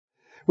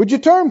Would you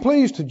turn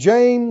please to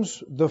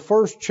James, the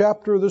first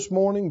chapter this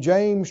morning,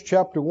 James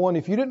chapter 1.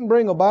 If you didn't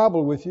bring a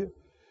Bible with you,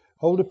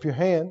 hold up your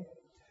hand.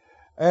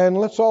 And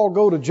let's all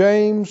go to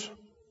James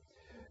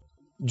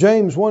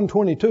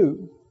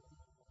 1:22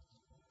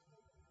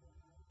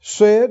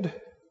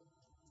 said,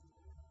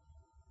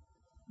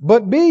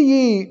 "But be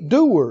ye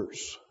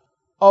doers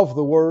of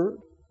the word,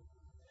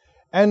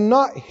 and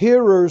not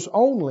hearers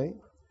only,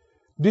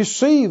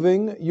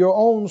 deceiving your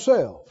own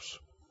selves."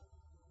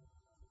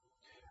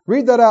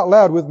 Read that out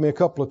loud with me a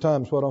couple of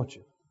times, why don't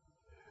you?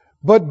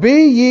 "But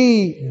be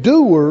ye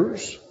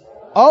doers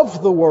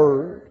of the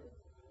word,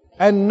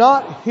 and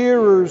not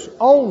hearers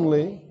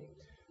only,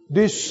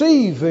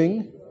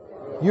 deceiving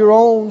your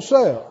own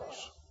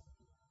selves."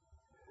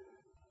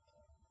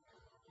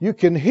 You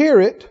can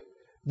hear it,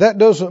 that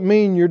doesn't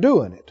mean you're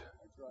doing it.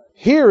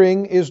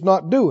 Hearing is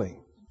not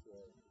doing.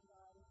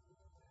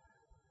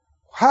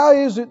 How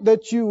is it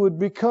that you would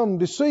become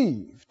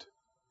deceived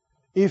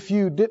if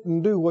you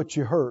didn't do what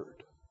you heard?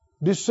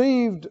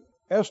 Deceived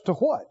as to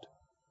what?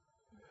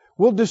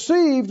 Well,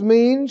 deceived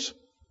means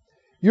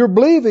you're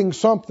believing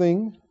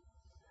something,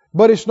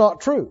 but it's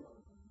not true.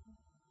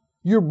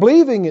 You're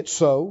believing it's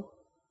so,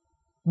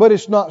 but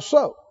it's not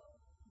so.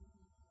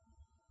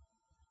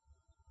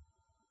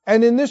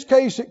 And in this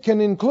case, it can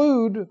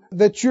include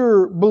that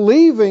you're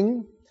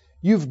believing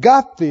you've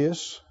got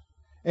this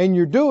and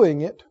you're doing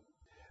it,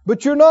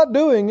 but you're not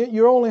doing it,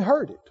 you only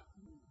heard it.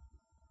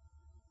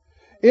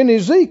 In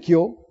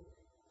Ezekiel,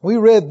 we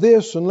read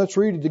this, and let's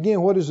read it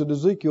again. What is it,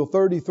 Ezekiel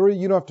 33?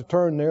 You don't have to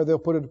turn there, they'll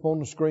put it up on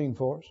the screen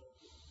for us.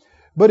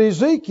 But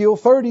Ezekiel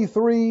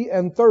 33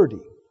 and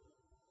 30.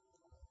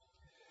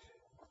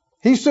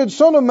 He said,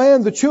 "Son of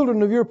man, the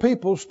children of your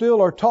people still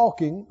are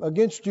talking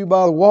against you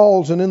by the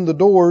walls and in the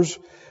doors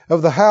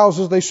of the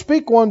houses. They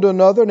speak one to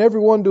another and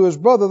every one to his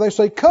brother. They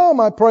say,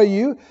 'Come, I pray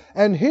you,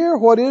 and hear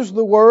what is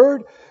the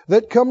word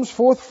that comes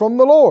forth from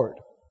the Lord.'"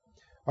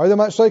 Or they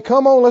might say,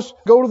 "Come on, let's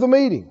go to the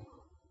meeting.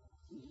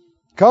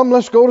 Come,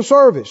 let's go to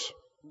service.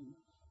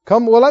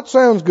 Come, well, that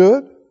sounds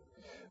good."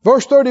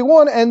 Verse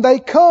 31, "And they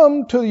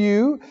come to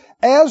you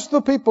as the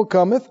people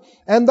cometh,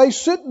 and they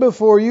sit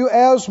before you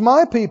as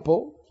my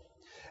people,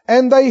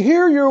 and they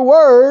hear your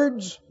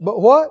words, but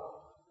what?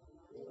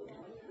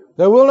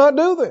 They will not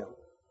do them.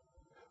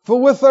 For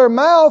with their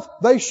mouth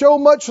they show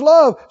much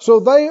love." So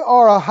they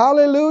are a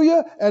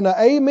hallelujah and an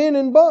amen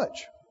in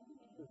bunch.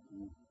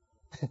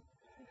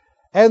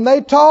 "And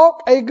they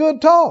talk a good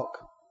talk,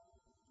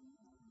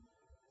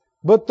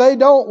 but they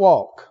don't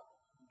walk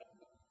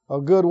a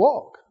good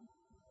walk."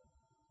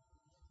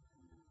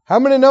 How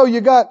many know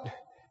you got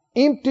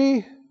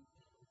empty,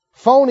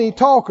 phony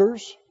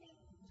talkers,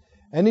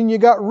 and then you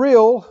got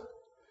real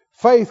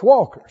faith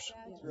walkers?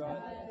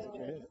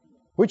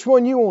 Which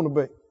one you want to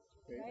be?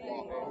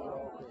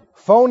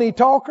 Phony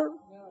talker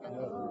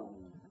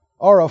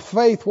or a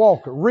faith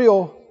walker?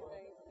 Real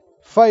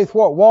faith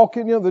walk.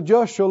 Walking, the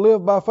just shall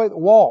live by faith.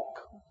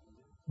 Walk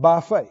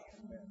by faith.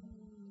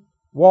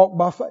 Walk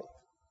by faith.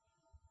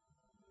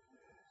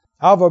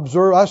 I've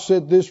observed, I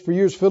said this for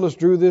years, Phyllis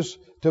drew this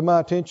to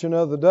my attention the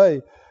other day.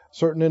 A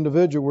certain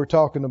individual we're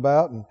talking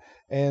about,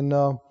 and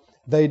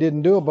they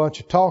didn't do a bunch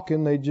of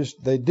talking, they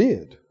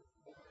did.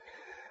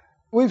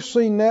 We've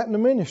seen that in the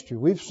ministry.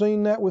 We've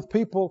seen that with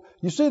people.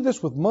 You see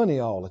this with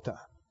money all the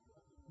time.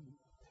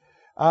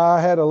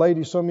 I had a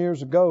lady some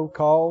years ago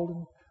called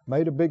and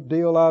made a big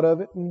deal out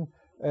of it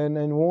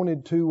and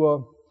wanted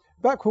to,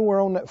 back when we were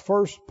on that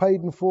first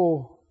paid in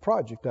full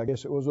project, I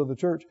guess it was, of the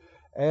church.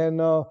 And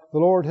the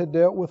Lord had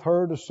dealt with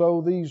her to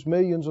sow these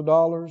millions of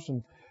dollars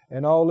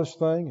and all this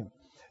thing.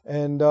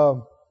 And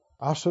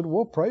I said,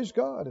 "Well, praise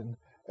God."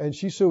 And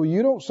she said, "Well,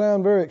 you don't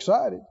sound very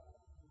excited."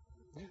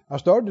 I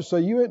started to say,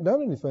 "You ain't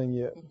done anything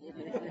yet."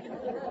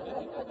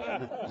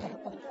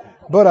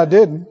 But I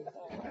didn't.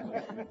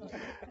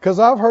 Because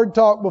I've heard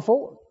talk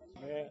before.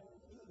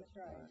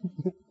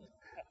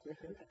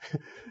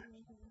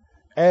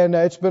 And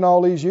it's been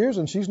all these years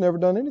and she's never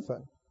done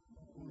anything.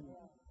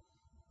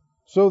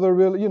 So they're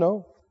really,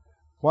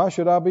 why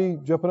should I be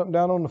jumping up and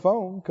down on the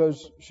phone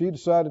because she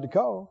decided to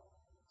call?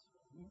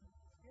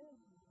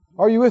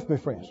 Are you with me,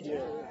 friends?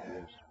 Yes.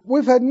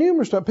 We've had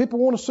numerous times. People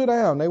want to sit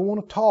down. They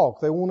want to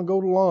talk. They want to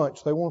go to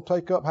lunch. They want to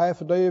take up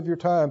half a day of your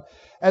time.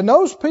 And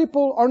those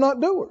people are not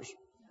doers.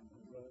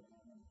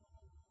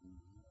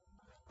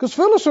 Because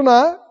Phyllis and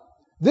I,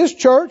 this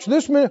church,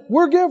 this minute,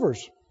 we're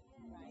givers.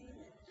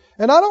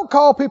 And I don't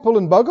call people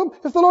and bug them.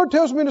 If the Lord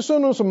tells me to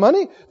send them some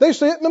money, they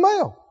see it in the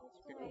mail.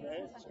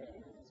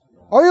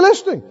 Are you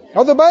listening?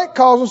 Or the bank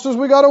calls and says,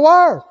 "We got a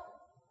wire."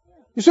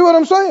 You see what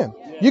I'm saying?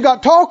 You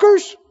got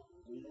talkers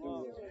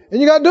and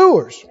you got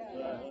doers.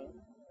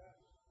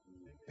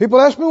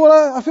 People ask me,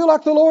 "Well, I feel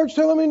like the Lord's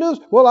telling me to do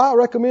this." Well, I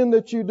recommend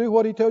that you do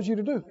what He tells you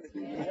to do.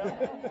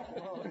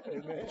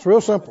 It's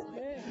real simple.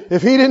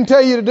 If He didn't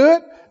tell you to do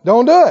it,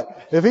 don't do it.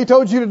 If He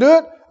told you to do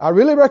it, I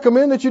really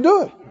recommend that you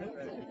do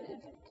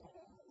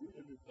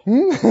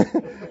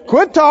it.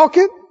 Quit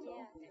talking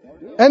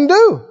and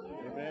do.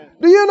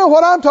 Do you know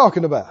what I'm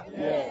talking about?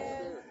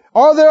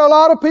 Are there a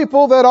lot of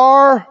people that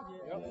are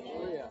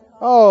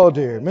Oh,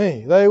 dear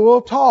me. They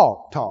will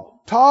talk.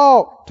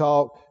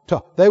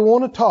 They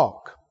want to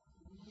talk.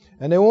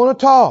 And they want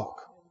to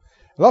talk.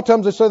 A lot of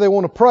times they say they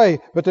want to pray,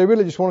 but they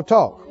really just want to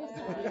talk.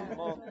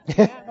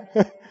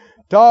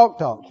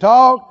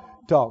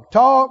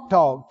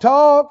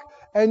 Talk.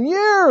 And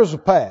years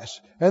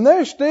pass. And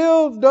they've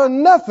still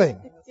done nothing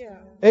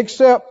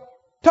except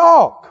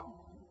talk.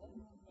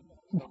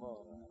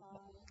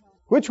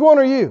 Which one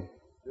are you?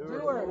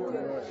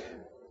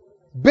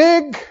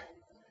 Big,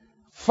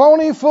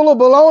 phony, full of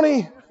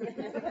baloney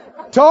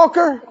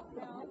talker?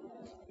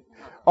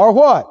 Or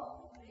what?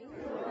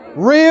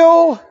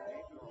 Real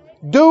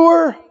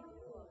doer?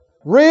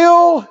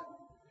 Real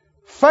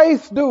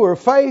faith doer,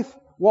 faith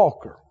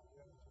walker.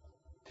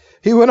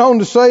 He went on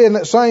to say in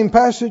that same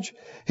passage,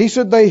 he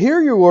said, they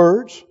hear your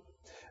words,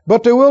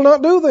 but they will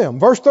not do them.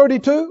 Verse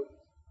 32.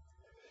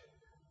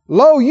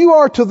 Lo, you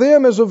are to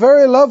them as a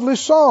very lovely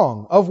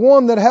song of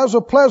one that has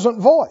a pleasant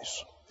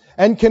voice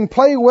and can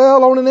play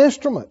well on an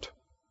instrument.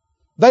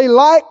 They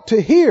like to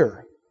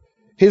hear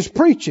his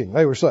preaching,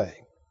 they were saying.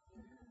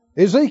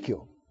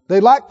 Ezekiel.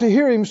 They like to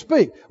hear him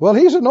speak. Well,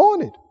 he's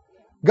anointed.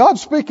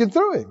 God's speaking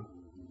through him.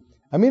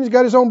 I mean, he's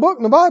got his own book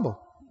in the Bible.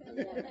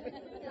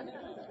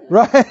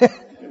 Right?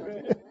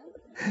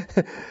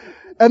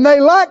 And they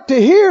like to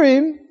hear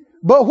him,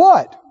 but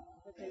what?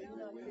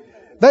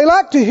 They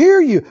like to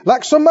hear you,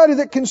 like somebody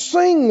that can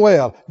sing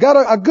well, got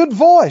a good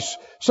voice,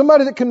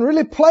 somebody that can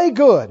really play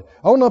good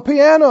on a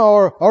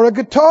piano or a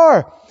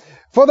guitar.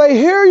 For they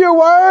hear your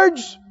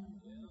words,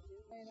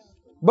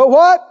 but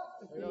what?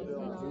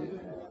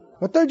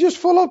 But they're just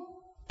full of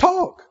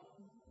talk.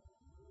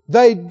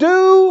 They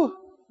do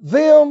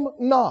them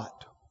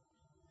not.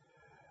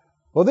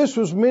 Well, this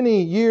was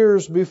many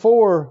years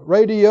before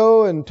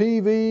radio and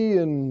TV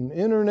and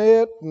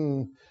internet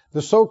and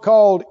the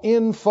so-called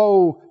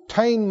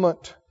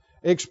infotainment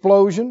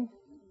explosion.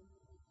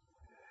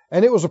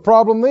 And it was a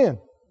problem then.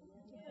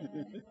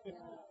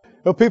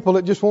 Of people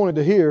that just wanted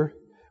to hear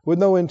with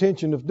no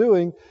intention of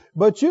doing.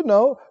 But you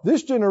know,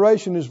 this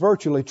generation is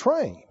virtually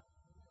trained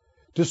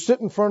to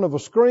sit in front of a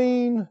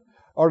screen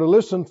or to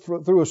listen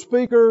through a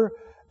speaker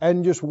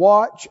and just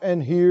watch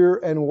and hear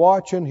and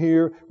watch and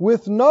hear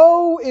with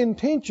no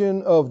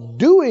intention of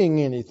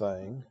doing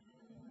anything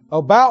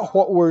about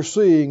what we're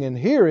seeing and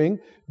hearing,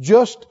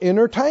 just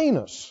entertain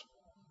us,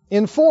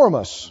 inform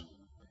us,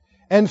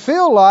 and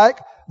feel like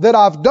that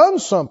I've done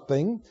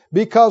something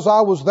because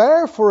I was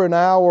there for an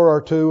hour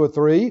or two or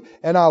three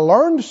and I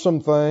learned some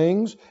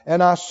things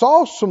and I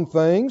saw some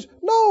things.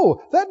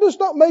 No, that does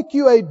not make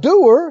you a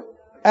doer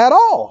at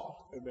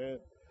all. Amen.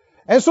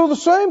 And so the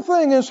same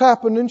thing has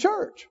happened in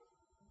church.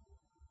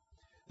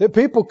 That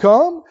people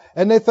come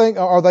and they think,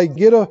 or they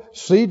get a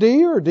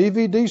CD or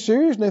DVD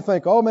series and they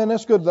think, oh man,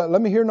 that's good.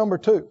 Let me hear number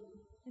 2.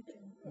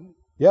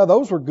 Yeah,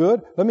 those were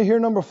good. Let me hear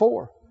number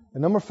 4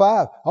 and number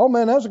 5. Oh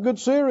man, that's a good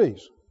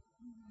series.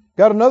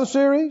 Got another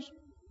series?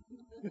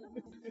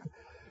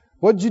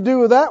 What did you do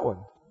with that one?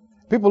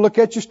 People look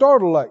at you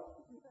startled like,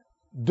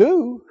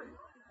 do?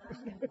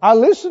 I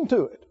listened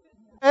to it.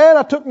 And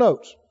I took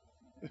notes.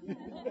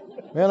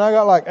 Man, I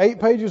got like 8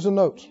 pages of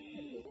notes.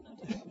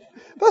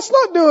 That's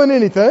not doing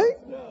anything.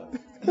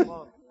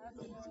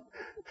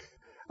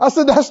 I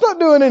said, that's not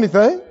doing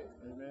anything.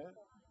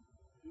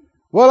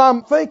 Well,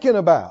 I'm thinking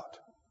about.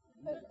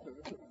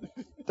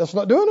 That's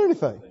not doing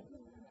anything.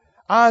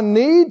 I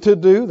need to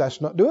do. That's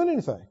not doing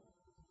anything.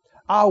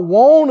 I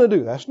want to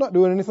do. That's not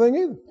doing anything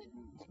either.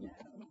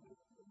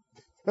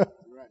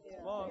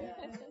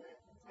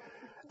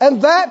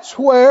 And that's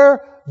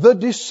where the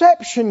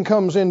deception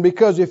comes in,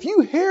 because if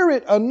you hear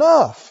it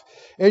enough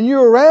and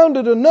you're around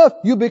it enough,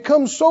 you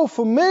become so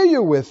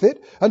familiar with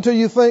it until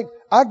you think,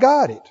 I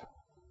got it.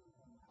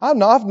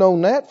 I've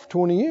known that for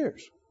 20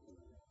 years.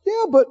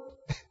 Yeah, but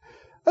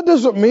that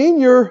doesn't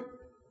mean you're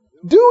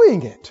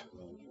doing it.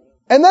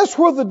 And that's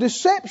where the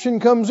deception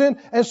comes in.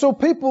 And so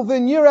people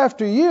then year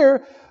after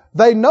year,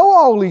 they know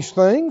all these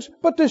things,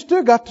 but they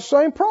still got the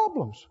same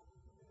problems.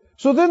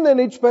 So then they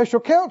need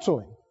special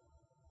counseling.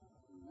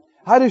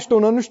 I just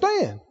don't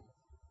understand.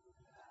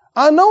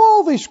 I know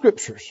all these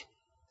scriptures.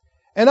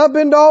 And I've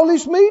been to all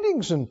these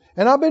meetings and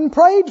I've been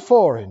prayed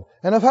for and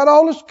I've had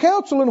all this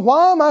counseling.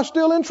 Why am I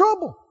still in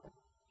trouble?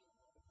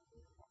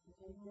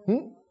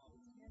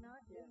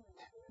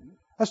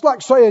 That's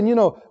like saying,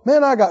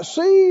 man, I got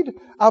seed.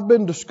 I've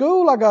been to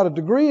school. I got a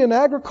degree in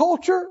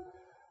agriculture.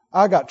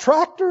 I got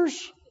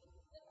tractors.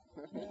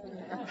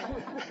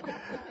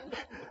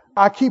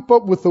 I keep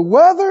up with the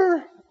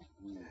weather.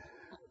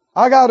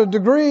 I got a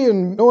degree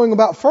in knowing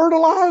about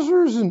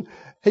fertilizers. And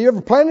have you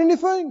ever planted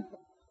anything?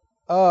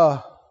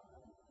 Plant.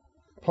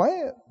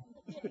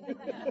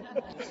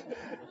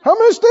 How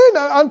many understand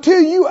that?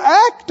 Until you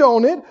act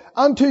on it,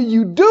 until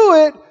you do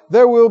it,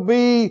 there will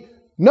be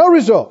no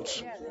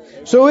results.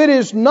 So it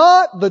is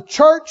not the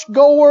church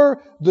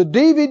goer, the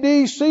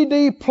DVD,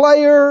 CD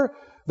player,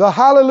 the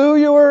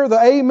hallelujah, the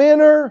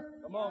amener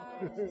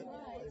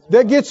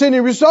that gets any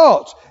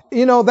results.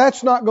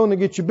 That's not going to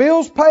get your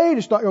bills paid.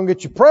 It's not going to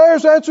get your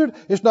prayers answered.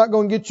 It's not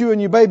going to get you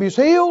and your babies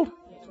healed.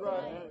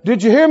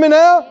 Did you hear me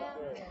now?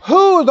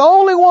 Who are the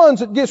only ones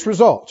that gets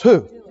results?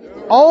 Who?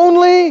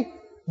 Only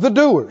the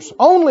doers.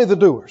 Only the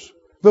doers.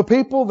 The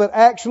people that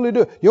actually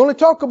do it. You only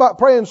talk about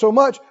praying so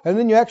much, and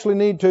then you actually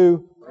need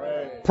to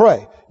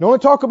pray. You only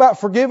talk about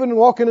forgiving and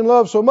walking in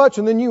love so much,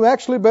 and then you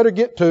actually better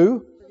get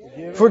to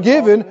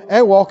forgiving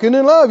and walking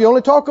in love. You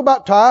only talk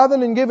about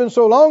tithing and giving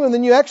so long, and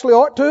then you actually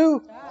ought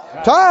to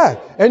tithe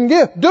and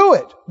give. Do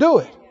it. Do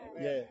it.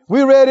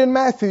 We read in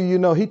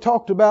Matthew, he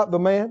talked about the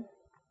man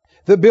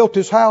that built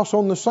his house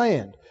on the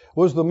sand.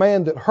 Was the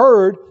man that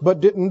heard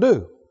but didn't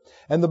do.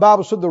 And the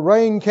Bible said the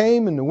rain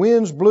came and the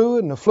winds blew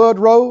and the flood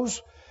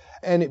rose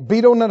and it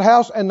beat on that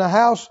house and the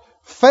house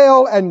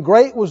fell and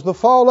great was the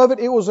fall of it.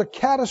 It was a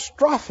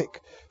catastrophic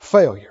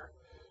failure.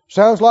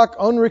 Sounds like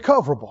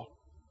unrecoverable.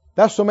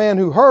 That's the man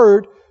who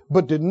heard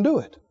but didn't do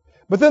it.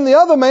 But then the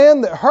other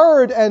man that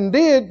heard and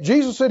did,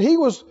 Jesus said he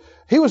was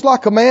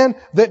like a man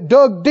that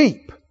dug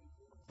deep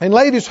and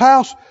laid his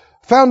house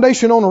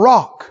foundation on a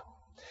rock.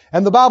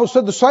 And the Bible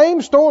said the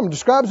same storm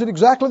describes it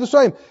exactly the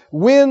same.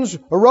 Winds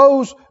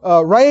arose,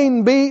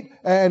 rain beat,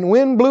 and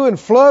wind blew, and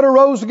flood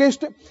arose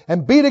against it,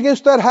 and beat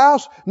against that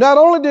house. Not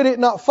only did it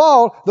not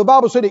fall, the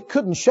Bible said it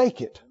couldn't shake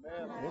it.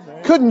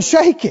 Couldn't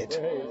shake it.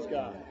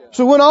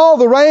 So when all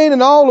the rain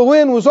and all the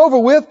wind was over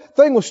with,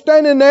 thing was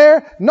standing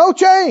there, no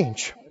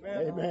change.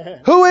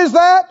 Who is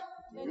that?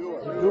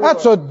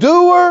 That's a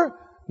doer,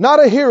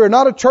 not a hearer,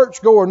 not a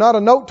churchgoer, not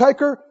a note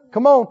taker.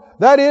 Come on.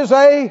 That is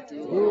a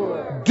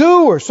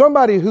doer.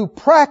 Somebody who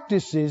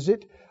practices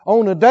it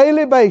on a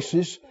daily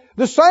basis.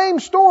 The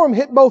same storm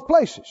hit both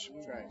places.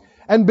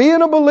 And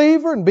being a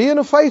believer and being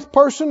a faith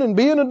person and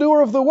being a doer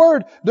of the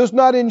Word does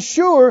not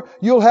ensure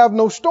you'll have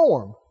no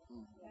storm.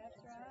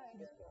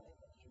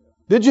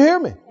 Did you hear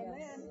me?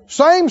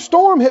 Same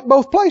storm hit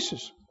both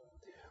places.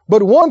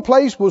 But one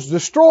place was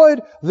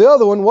destroyed, the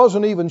other one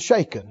wasn't even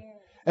shaken.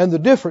 And the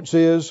difference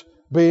is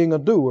being a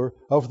doer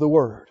of the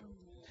Word.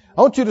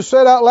 I want you to say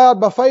it out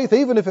loud by faith,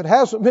 even if it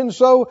hasn't been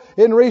so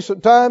in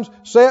recent times.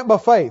 Say it by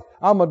faith.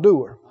 I'm a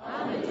doer.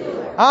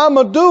 I'm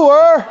a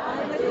doer.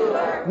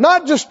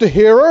 Not just a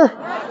hearer.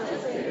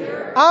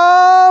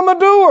 I'm a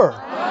doer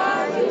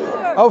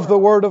of the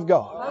Word of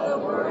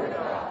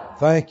God.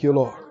 Thank you,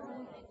 Lord.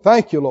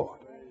 Thank you, Lord.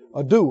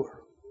 A doer.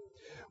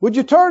 Would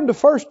you turn to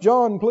 1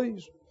 John,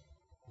 please?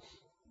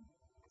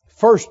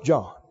 1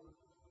 John.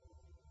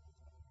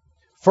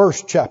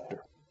 First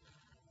chapter.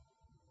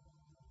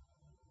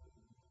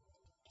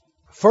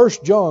 1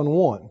 John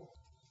 1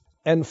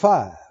 and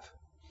 5.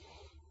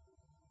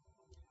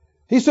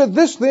 He said,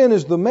 "This then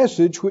is the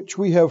message which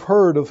we have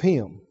heard of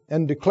Him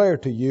and declare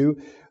to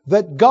you,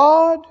 that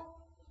God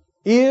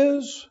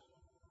is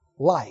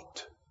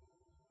light,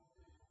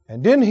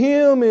 and in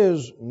Him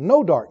is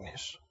no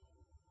darkness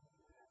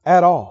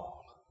at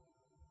all."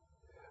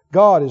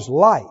 God is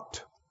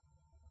light.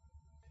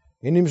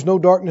 In Him is no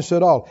darkness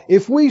at all.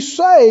 If we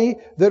say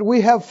that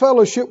we have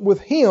fellowship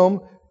with Him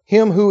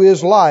who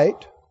is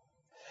light,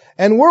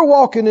 and we're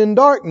walking in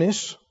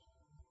darkness,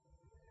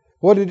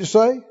 what did it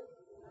say?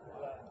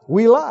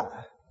 We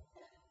lie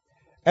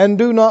and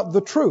do not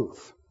the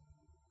truth.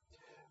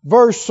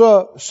 Verse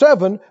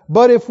 7,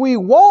 "But if we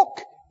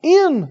walk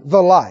in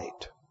the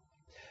light,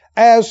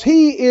 as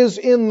He is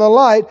in the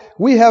light,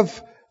 we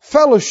have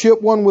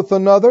fellowship one with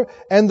another,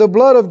 and the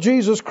blood of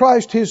Jesus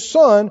Christ, His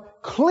Son,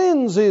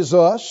 cleanses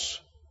us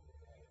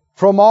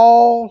from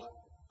all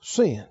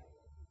sin."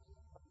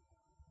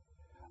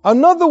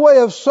 Another way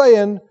of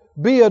saying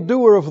be a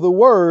doer of the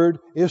Word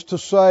is to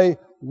say,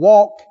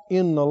 walk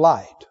in the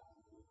light.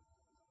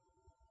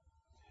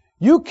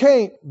 You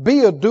can't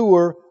be a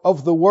doer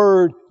of the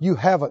Word you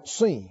haven't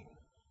seen.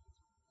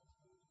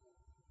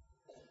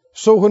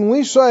 So when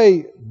we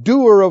say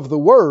doer of the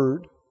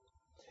Word,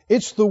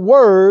 it's the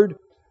Word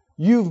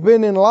you've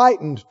been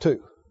enlightened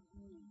to.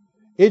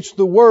 It's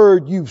the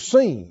Word you've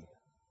seen.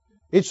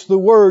 It's the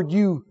Word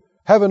you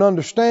have an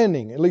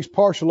understanding, at least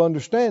partial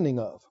understanding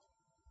of.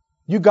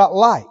 You got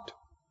light.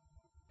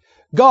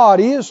 God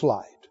is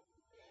light.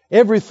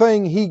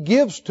 Everything He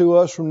gives to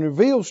us and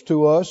reveals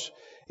to us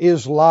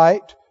is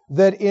light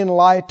that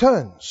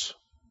enlightens.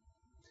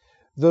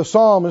 The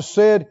psalmist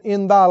said,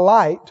 "In Thy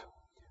light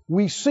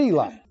we see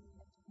light."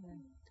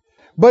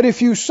 But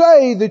if you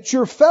say that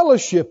you're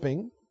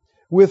fellowshipping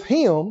with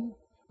Him,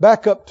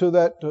 back up to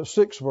that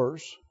 6th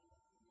verse.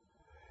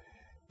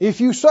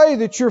 If you say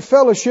that you're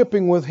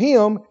fellowshipping with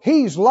Him,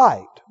 He's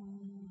light.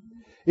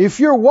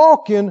 If you're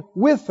walking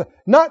with,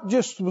 not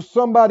just with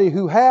somebody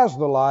who has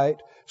the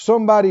light,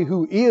 somebody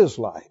who is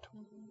light.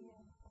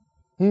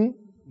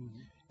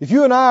 If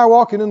you and I are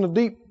walking in the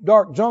deep,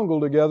 dark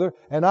jungle together,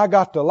 and I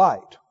got the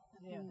light.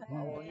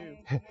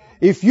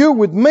 If you're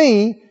with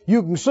me,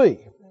 you can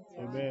see.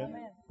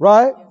 Amen.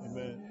 Right?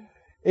 Amen.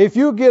 If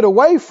you get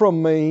away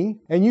from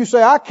me, and you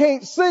say, I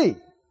can't see,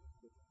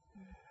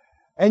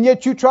 and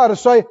yet you try to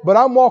say, but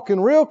I'm walking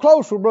real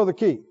close with Brother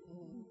Keith.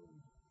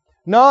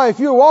 Now, if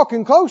you're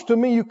walking close to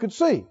me, you could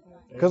see.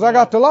 Because I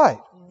got the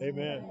light.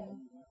 Amen.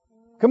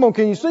 Come on,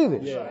 can you see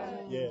this?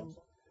 Yes.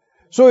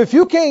 So if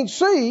you can't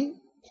see,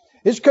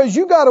 it's because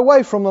you got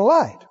away from the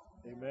light.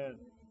 Amen.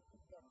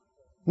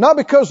 Not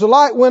because the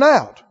light went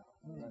out.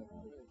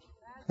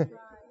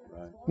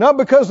 Not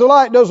because the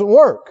light doesn't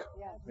work.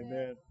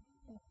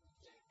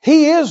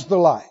 He is the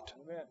light.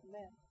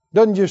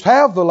 Doesn't just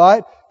have the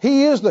light.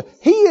 He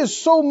is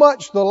so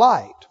much the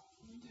light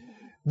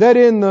that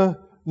in the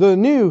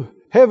new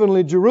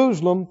heavenly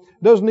Jerusalem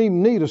doesn't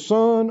even need a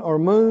sun or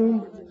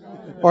moon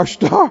or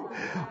star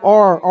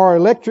or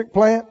electric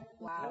plant.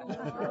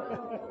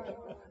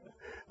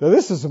 Now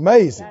this is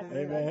amazing.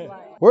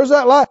 Where's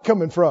that light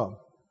coming from?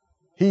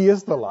 He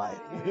is the light.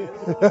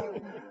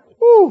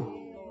 Woo.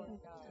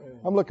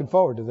 I'm looking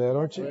forward to that,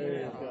 aren't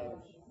you?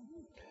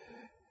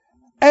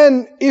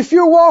 And if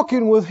you're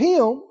walking with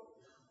Him,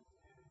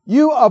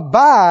 you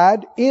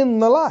abide in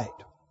the light.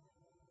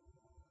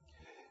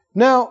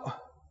 Now,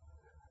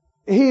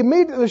 he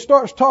immediately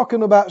starts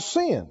talking about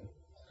sin.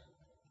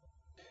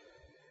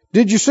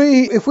 Did you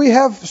see, if we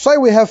have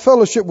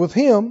fellowship with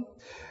Him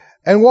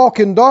and walk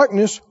in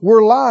darkness,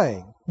 we're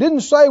lying.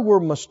 Didn't say we're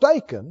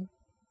mistaken.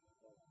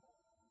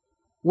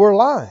 We're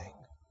lying.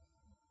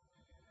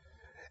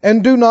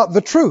 And do not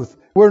the truth.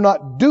 We're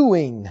not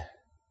doing.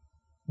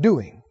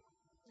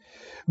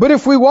 But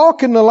if we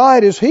walk in the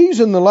light as He's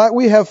in the light,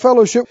 we have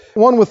fellowship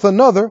one with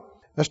another.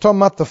 That's talking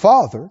about the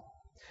Father.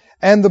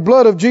 And the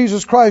blood of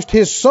Jesus Christ,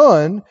 His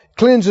Son,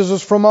 cleanses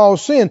us from all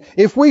sin.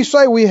 If we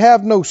say we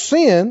have no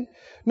sin,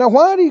 now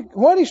why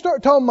did he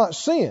start talking about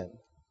sin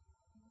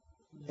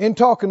in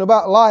talking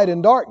about light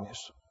and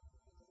darkness?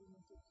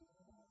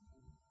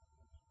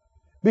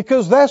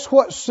 Because that's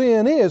what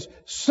sin is.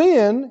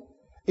 Sin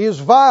is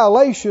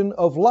violation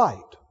of light.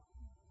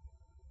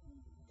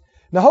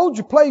 Now hold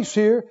your place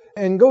here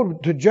and go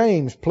to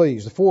James,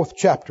 please, the 4th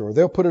chapter.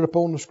 They'll put it up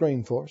on the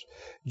screen for us.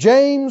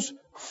 James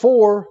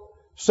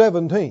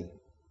 4:17.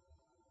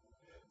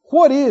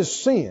 What is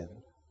sin?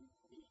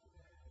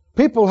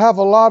 People have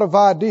a lot of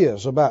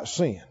ideas about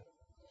sin.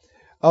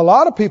 A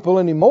lot of people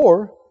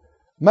anymore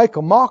make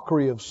a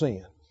mockery of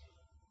sin.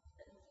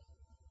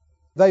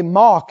 They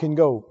mock and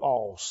go,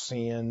 oh,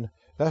 sin,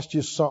 that's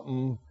just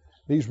something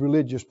these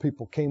religious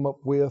people came up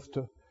with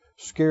to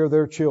scare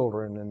their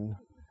children and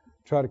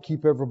try to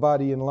keep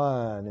everybody in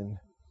line. And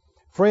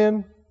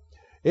friend,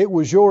 it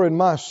was your and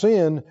my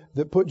sin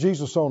that put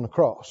Jesus on the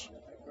cross.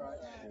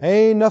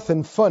 Ain't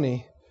nothing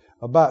funny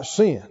about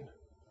sin.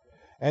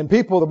 And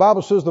people, the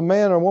Bible says the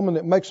man or woman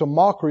that makes a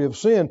mockery of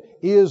sin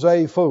is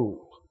a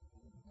fool.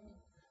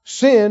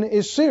 Sin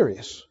is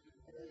serious.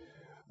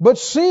 But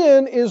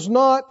sin is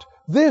not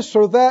this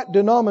or that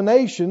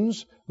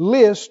denomination's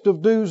list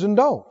of do's and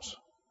don'ts.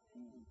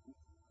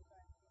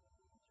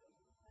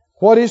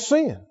 What is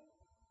sin?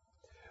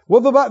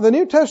 Well, the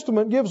New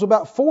Testament gives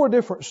about 4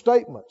 different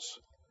statements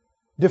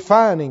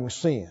defining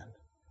sin.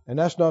 And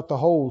that's not the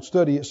whole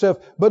study itself.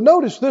 But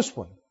notice this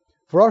one.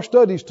 For our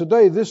studies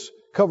today, this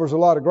covers a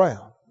lot of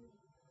ground.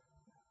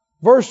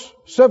 Verse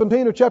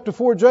 17 of chapter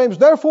 4, James,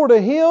 therefore to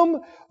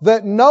him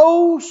that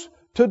knows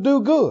to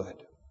do good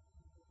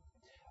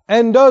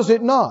and does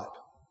it not,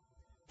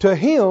 to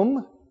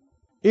him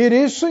it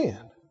is sin.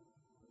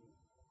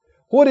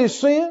 What is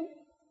sin?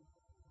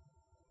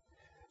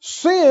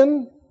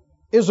 Sin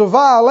is a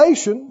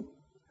violation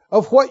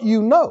of what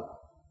you know.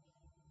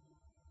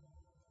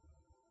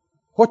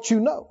 What you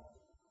know.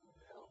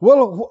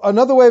 Well,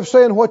 another way of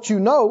saying what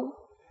you know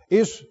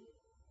is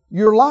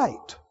your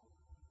light.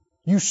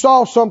 You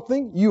saw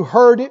something, you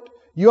heard it,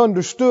 you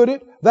understood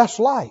it, that's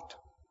light.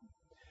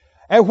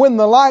 And when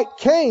the light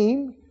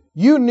came,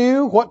 you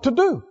knew what to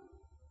do,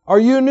 or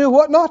you knew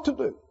what not to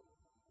do.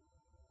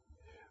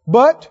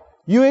 But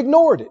you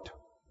ignored it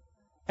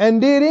and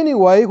did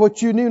anyway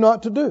what you knew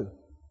not to do,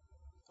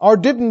 or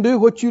didn't do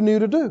what you knew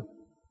to do.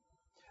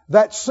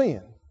 That's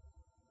sin.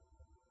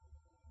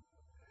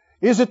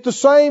 Is it the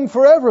same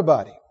for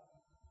everybody?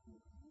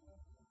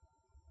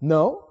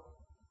 No.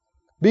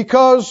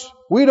 Because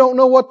we don't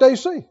know what they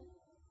see.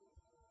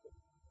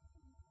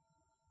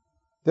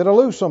 Did I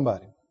lose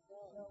somebody?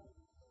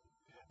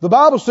 The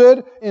Bible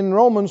said in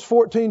Romans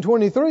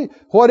 14:23,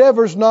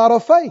 whatever's not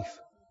of faith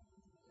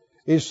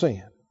is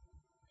sin.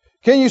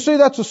 Can you see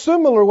that's a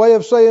similar way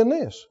of saying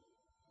this?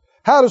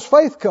 How does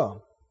faith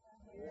come?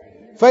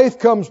 Faith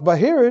comes by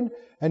hearing,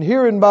 and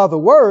hearing by the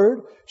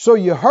Word. So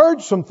you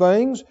heard some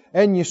things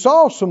and you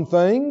saw some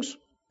things.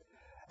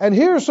 And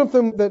here's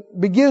something that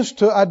begins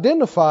to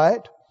identify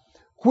it.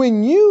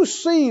 When you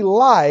see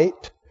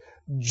light,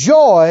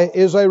 joy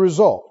is a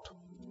result.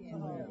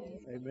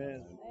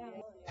 Amen.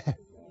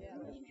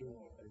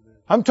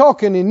 I'm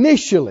talking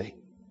initially.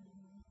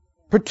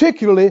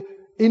 Particularly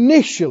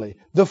initially.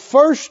 The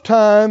first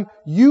time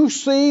you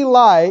see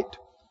light,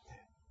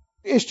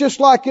 it's just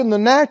like in the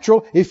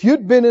natural. If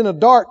you'd been in a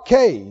dark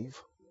cave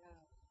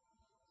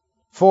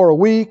for a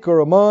week or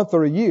a month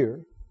or a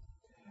year,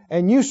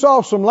 and you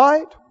saw some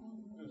light,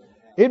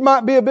 it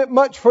might be a bit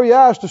much for your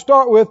eyes to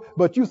start with,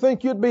 but you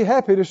think you'd be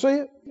happy to see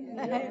it?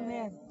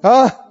 Amen.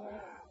 Huh?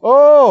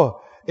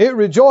 Oh, it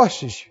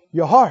rejoices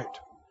your heart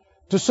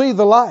to see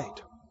the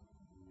light.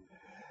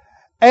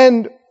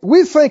 And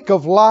we think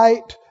of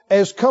light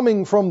as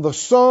coming from the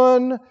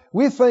sun.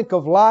 We think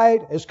of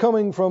light as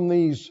coming from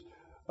these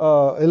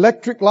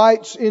electric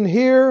lights in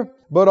here.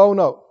 But oh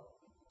no,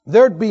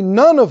 there'd be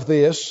none of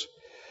this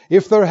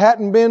if there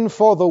hadn't been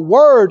for the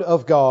Word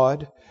of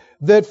God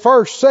that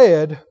first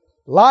said,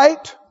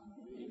 light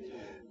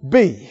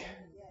be.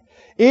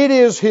 It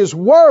is His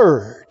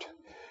Word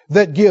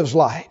that gives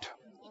light.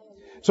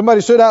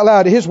 Somebody said out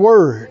loud, His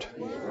Word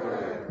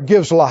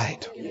gives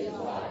light.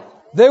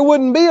 There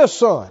wouldn't be a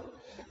sun.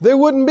 There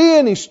wouldn't be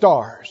any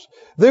stars.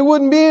 There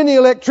wouldn't be any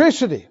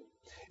electricity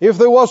if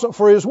there wasn't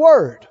for His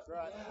Word.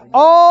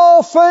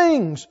 All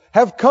things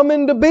have come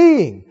into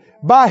being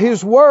by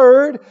His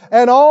Word,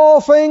 and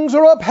all things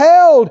are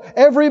upheld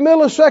every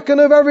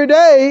millisecond of every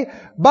day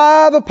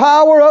by the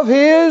power of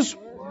His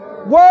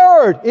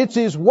Word. It's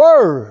His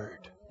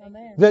Word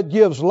that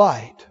gives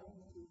light.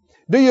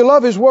 Do you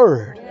love His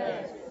Word?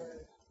 Yes.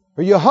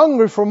 Are you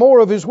hungry for more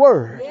of His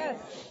Word? Yes.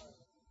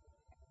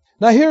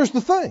 Now here's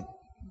the thing.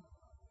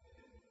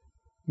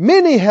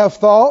 Many have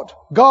thought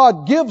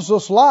God gives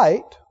us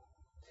light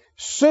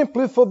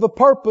simply for the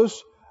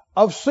purpose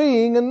of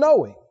seeing and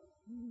knowing.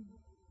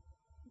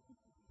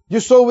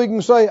 Just so we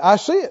can say, I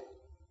see it.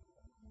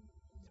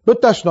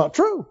 But that's not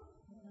true.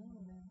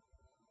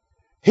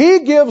 He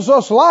gives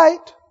us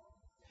light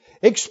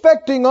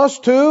expecting us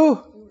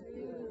to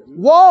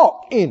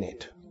walk in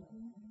it.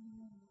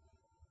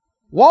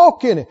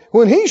 Walk in it.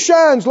 When He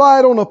shines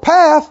light on a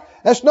path,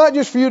 that's not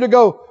just for you to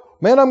go,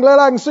 man, I'm glad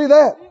I can see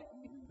that.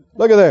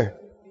 Look at there.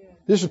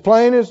 This is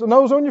plain as the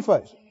nose on your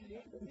face.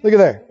 Look at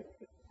there.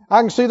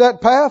 I can see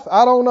that path,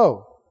 I don't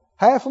know,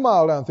 half a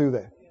mile down through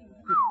there.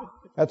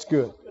 That's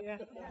good.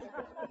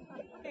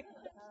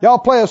 Y'all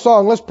play a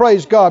song. Let's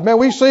praise God. Man,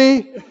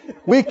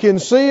 we can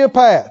see a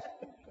path.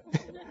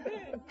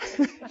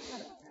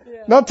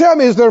 Now tell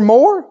me, is there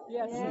more?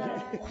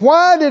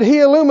 Why did He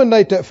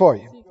illuminate that for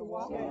you?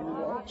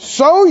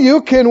 So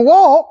you can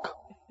walk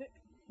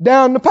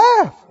down the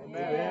path.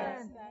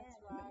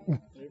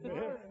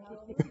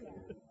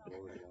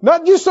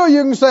 Not just so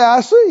you can say,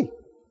 I see.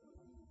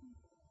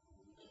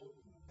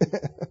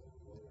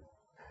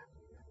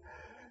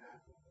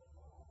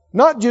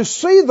 Not just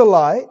see the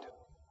light,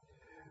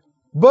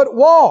 but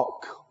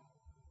walk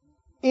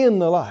in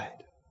the light.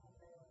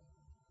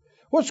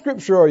 What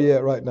scripture are you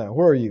at right now?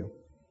 Where are you?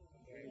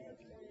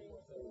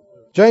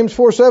 James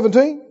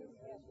 4:17?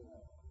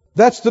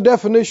 That's the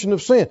definition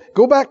of sin.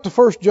 Go back to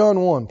 1 John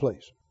 1,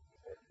 please.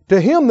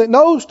 To him that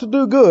knows to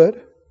do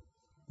good,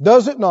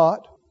 does it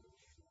not?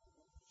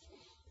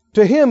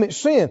 To him it's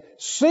sin.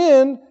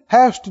 Sin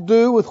has to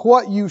do with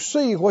what you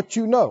see, what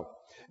you know.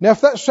 Now,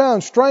 if that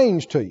sounds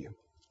strange to you,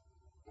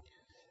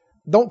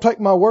 don't take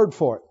my word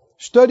for it.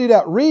 Study it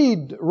out.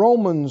 Read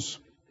Romans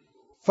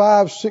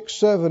 5, 6,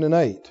 7, and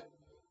 8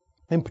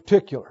 in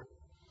particular.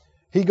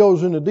 He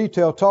goes into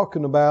detail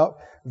talking about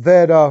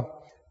that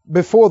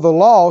before the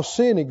law,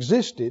 sin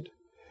existed,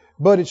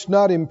 but it's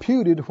not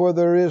imputed where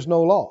there is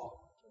no law.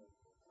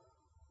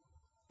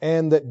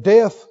 And that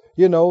death,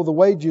 the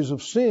wages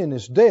of sin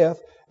is death,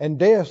 and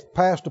death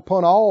passed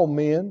upon all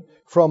men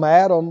from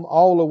Adam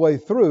all the way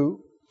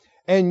through,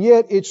 and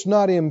yet it's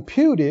not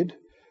imputed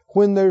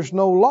when there's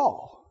no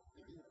law.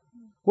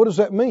 What does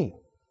that mean?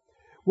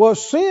 Well,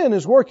 sin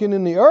is working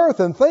in the earth,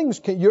 and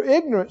your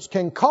ignorance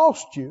can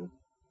cost you,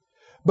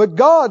 but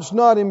God's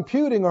not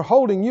imputing or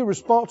holding you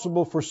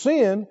responsible for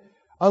sin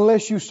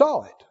unless you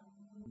saw it.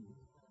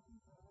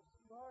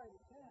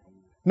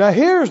 Now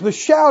here's the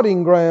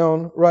shouting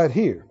ground right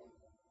here.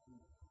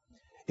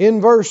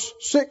 In verse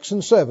 6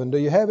 and 7, do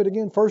you have it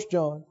again? 1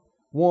 John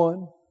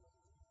 1,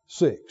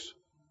 6.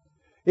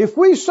 If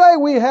we say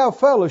we have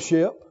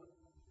fellowship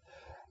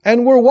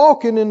and we're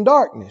walking in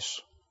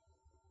darkness,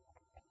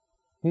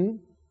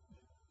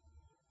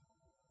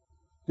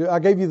 I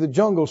gave you the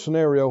jungle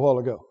scenario a while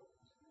ago.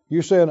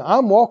 You're saying,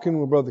 I'm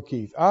walking with Brother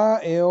Keith. I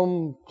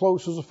am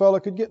close as a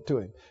fella could get to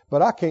him,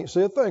 but I can't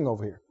see a thing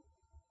over here.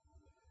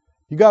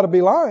 You got to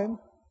be lying,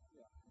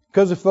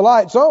 because if the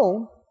light's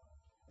on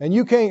and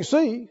you can't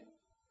see,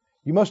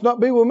 you must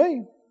not be with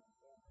me.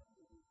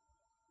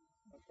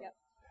 Yep.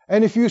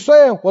 And if you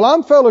say, well,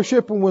 I'm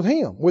fellowshipping with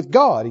Him, with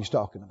God He's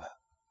talking about,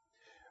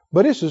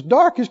 but it's as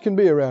dark as can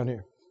be around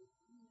here.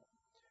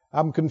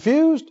 I'm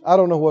confused. I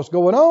don't know what's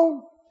going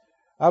on.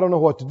 I don't know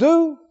what to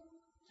do.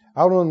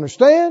 I don't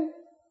understand.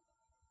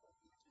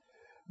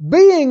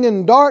 Being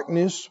in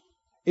darkness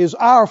is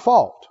our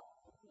fault.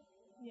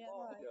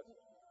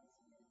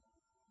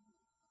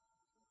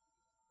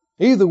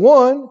 Either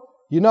one,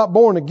 you're not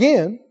born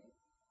again,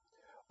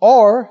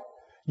 or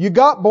you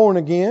got born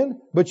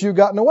again, but you've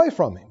gotten away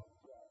from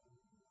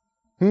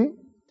Him.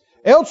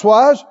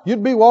 Elsewise,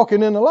 you'd be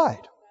walking in the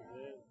light.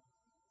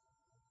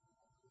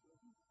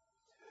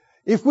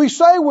 If we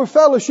say we're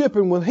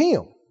fellowshipping with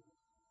Him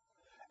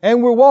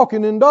and we're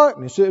walking in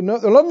darkness,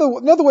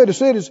 another way to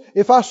say it is,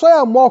 if I say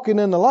I'm walking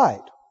in the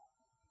light,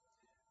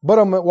 but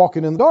I'm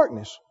walking in the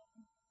darkness,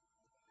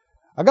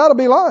 I got to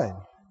be lying.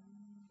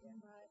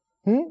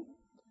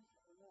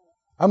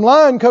 I'm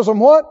lying because I'm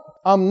what?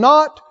 I'm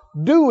not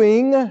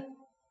doing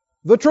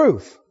the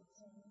truth.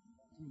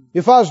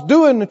 If I was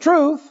doing the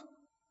truth,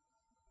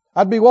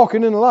 I'd be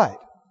walking in the light.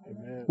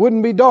 Amen.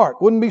 Wouldn't be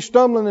dark. Wouldn't be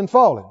stumbling and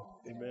falling.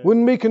 Amen.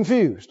 Wouldn't be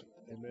confused.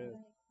 Amen.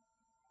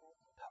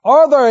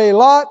 Are there a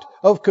lot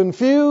of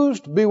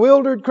confused,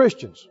 bewildered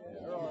Christians?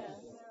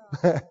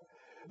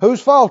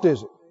 Whose fault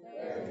is it?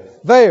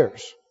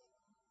 Theirs.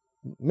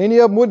 Many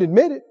of them wouldn't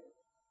admit it,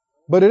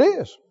 but it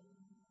is.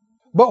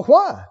 But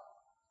why?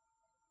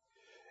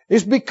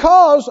 It's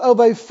because of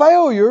a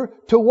failure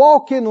to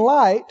walk in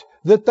light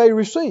that they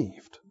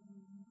received.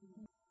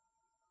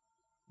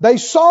 They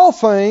saw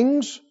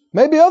things,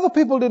 maybe other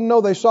people didn't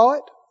know they saw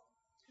it,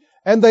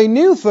 and they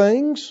knew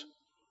things,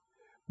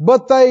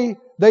 but they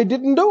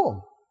didn't do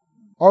them,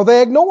 or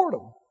they ignored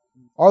them,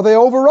 or they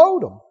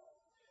overrode them.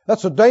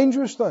 That's a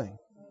dangerous thing.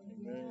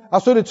 I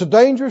said it's a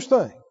dangerous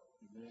thing.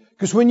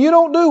 Because when you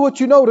don't do what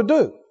you know to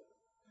do,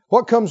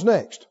 what comes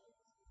next?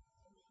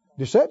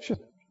 Deception.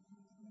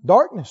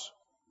 Darkness.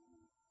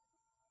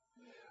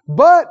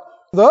 But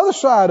the other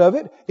side of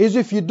it is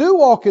if you do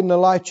walk in the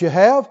light you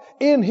have,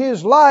 in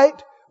His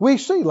light, we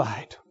see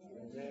light.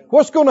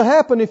 What's going to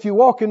happen if you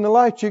walk in the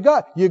light you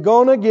got? You're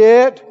going to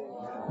get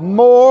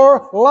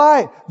more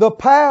light. The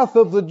path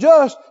of the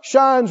just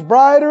shines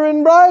brighter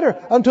and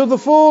brighter until the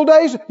full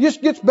days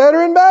just gets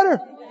better and better.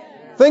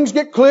 Things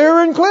get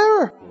clearer and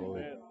clearer.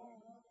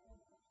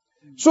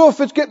 So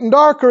if it's getting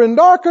darker and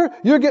darker,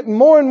 you're getting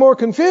more and more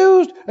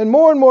confused and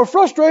more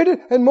frustrated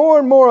and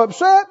more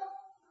upset.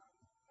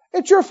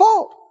 It's your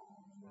fault.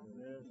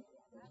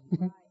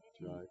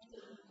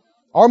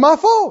 Or my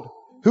fault.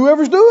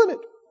 Whoever's doing it.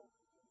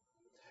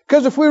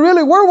 Because if we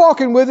really were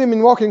walking with Him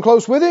and walking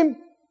close with Him,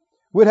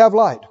 we'd have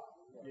light.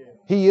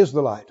 He is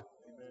the light.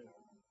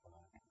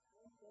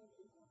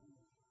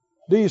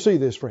 Do you see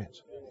this,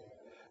 friends?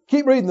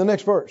 Keep reading the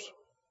next verse.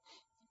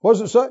 What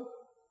does it say?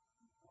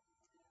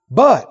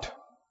 But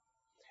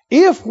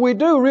if we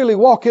do really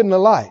walk in the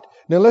light.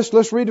 Now let's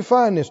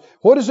redefine this.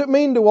 What does it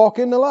mean to walk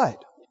in the light?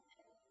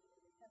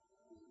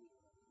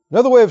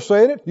 Another way of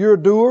saying it, you're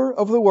a doer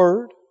of the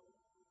Word.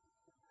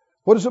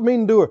 What does it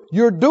mean, doer?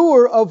 You're a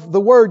doer of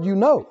the Word you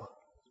know.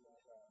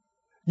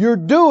 You're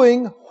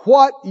doing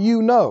what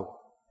you know.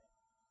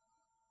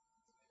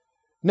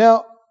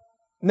 Now,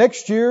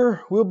 next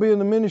year, we'll be in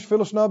the ministry,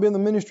 Phyllis and I'll be in the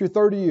ministry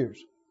 30 years.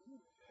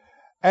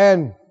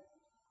 And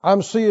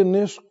I'm seeing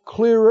this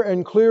clearer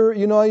and clearer.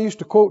 You know, I used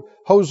to quote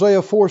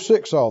Hosea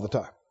 4:6 all the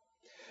time.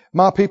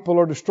 My people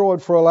are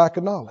destroyed for a lack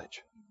of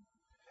knowledge.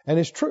 And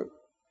it's true.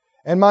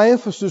 And my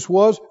emphasis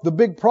was the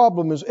big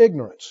problem is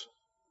ignorance.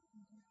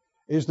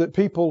 Is that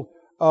people,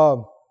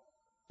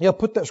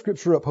 put that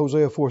scripture up,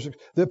 Hosea 4:6.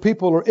 That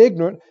people are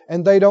ignorant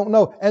and they don't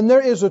know. And there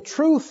is a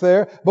truth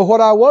there, but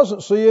what I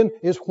wasn't seeing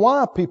is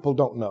why people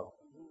don't know.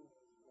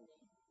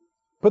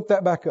 Put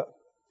that back up.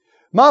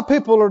 My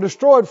people are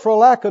destroyed for a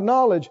lack of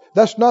knowledge.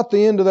 That's not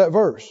the end of that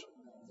verse.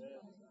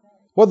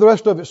 What did the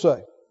rest of it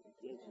say?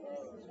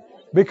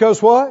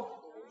 Because what?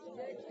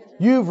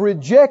 You've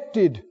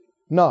rejected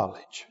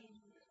knowledge.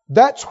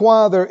 That's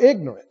why they're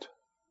ignorant.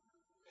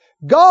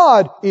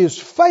 God is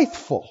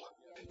faithful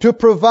to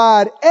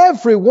provide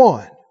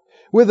everyone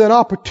with an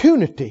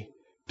opportunity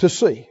to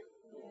see.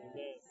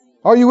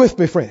 Are you with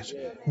me, friends?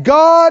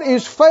 God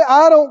is faithful.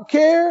 I don't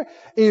care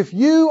if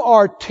you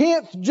are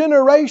 10th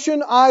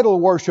generation idol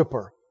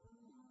worshiper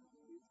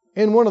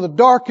in one of the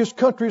darkest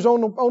countries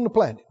on the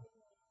planet.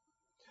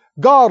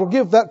 God will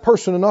give that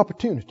person an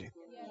opportunity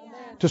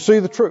to see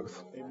the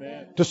truth,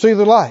 to see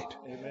the light.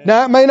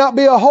 Now, it may not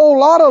be a whole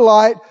lot of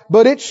light,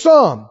 but it's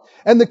some.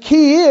 And the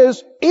key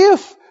is,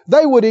 if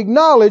they would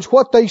acknowledge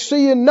what they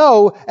see and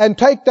know and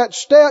take that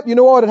step, you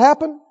know what would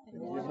happen?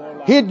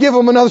 He'd give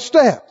them another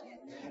step.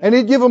 And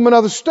He'd give them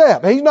another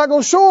step. He's not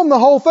going to show them the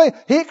whole thing.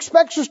 He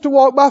expects us to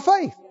walk by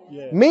faith.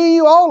 Me,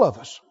 you, all of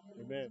us.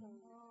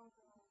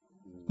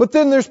 But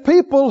then there's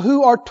people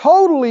who are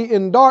totally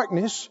in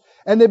darkness,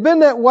 and they've been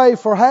that way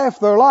for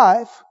half their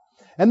life.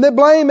 And they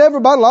blame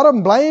everybody. A lot of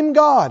them blame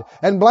God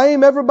and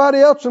blame everybody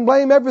else and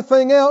blame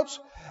everything else.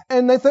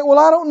 And they think, well,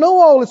 I don't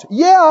know all this.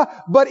 Yeah,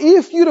 but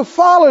if you'd have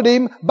followed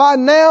Him, by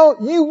now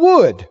you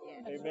would.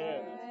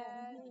 Amen.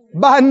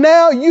 By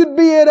now you'd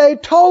be at a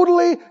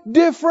totally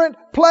different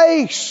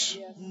place.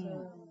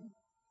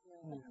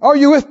 Are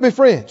you with me,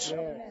 friends?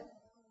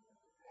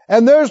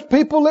 And there's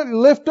people that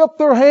lift up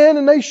their hand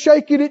and they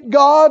shake it at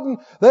God and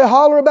they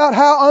holler about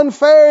how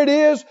unfair it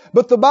is.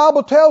 But the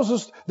Bible tells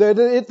us that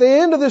at the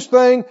end of this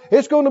thing,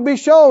 it's going to be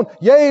shown,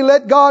 yea,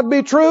 let God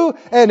be true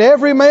and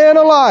every man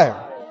a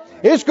liar.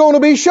 It's going to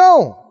be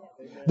shown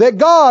that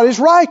God is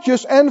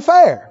righteous and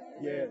fair.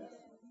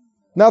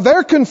 Now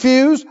they're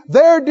confused.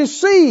 They're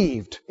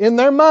deceived in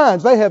their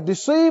minds. They have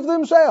deceived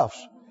themselves.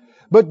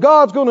 But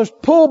God's going to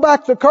pull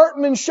back the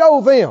curtain and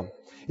show them.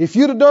 If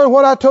you'd have done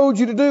what I told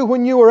you to do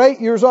when you were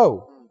 8 years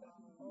old,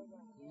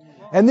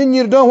 and then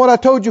you'd have done what I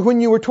told you when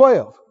you were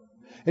 12,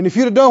 and if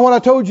you'd have done what I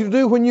told you to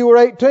do when you were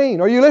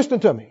 18, are you listening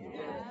to me?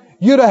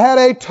 You'd have had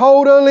a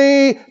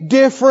totally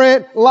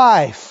different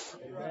life.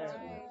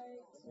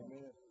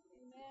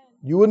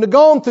 You wouldn't have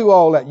gone through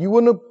all that. You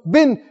wouldn't have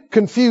been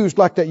confused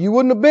like that. You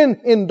wouldn't have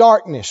been in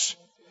darkness.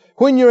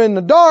 When you're in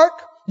the dark,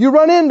 you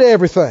run into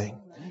everything.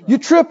 You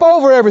trip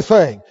over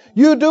everything.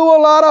 You do a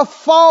lot of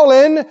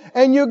falling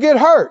and you get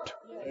hurt.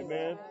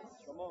 Amen.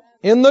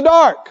 In the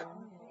dark.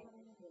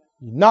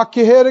 You knock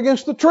your head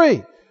against the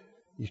tree.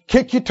 You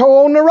kick your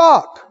toe on the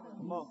rock.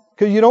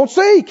 Because you don't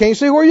see. Can't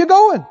see where you're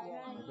going.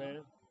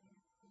 Amen.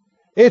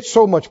 It's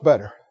so much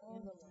better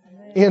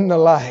in the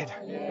light.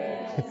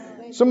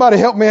 Somebody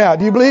help me out.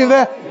 Do you believe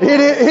that? It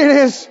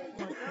is,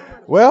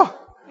 well,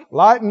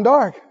 light and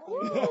dark.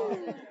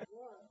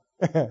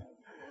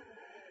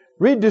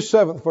 Read this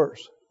 7th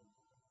verse.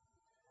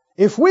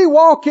 If we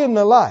walk in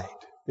the light,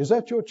 is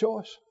that your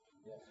choice?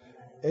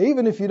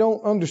 Even if you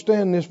don't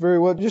understand this very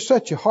well, just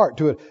set your heart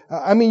to it.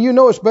 I mean, you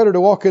know it's better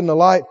to walk in the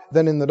light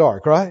than in the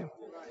dark, right?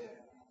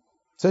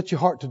 Set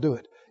your heart to do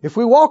it. If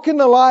we walk in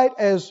the light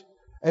as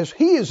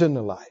He is in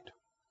the light,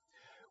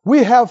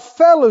 we have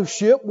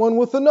fellowship one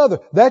with another.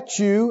 That's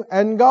you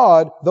and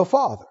God the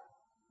Father.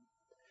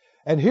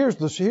 And here's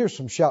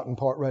some shouting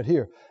part right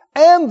here.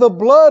 And the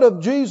blood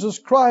of Jesus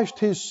Christ,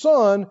 His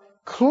Son,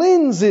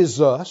 cleanses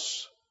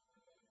us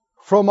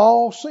from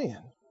all sin.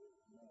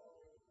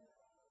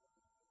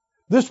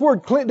 This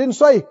word didn't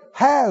say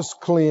has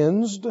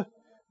cleansed,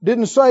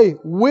 didn't say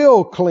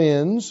will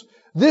cleanse.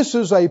 This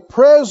is a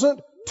present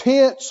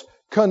tense,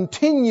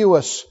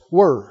 continuous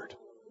word.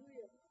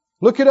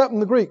 Look it up in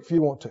the Greek if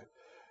you want to.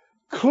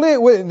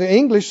 The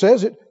English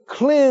says it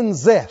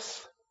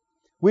cleanseth.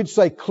 We'd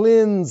say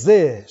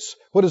cleanses.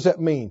 What does that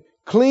mean?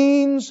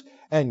 Cleans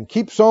and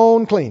keeps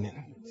on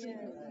cleaning.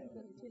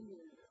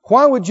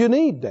 Why would you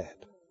need that?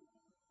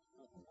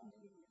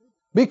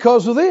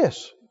 Because of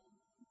this.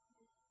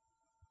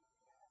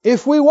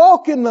 If we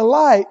walk in the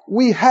light,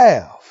 we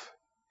have.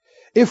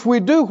 If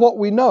we do what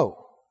we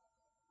know,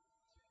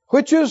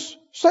 which is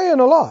saying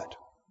a lot.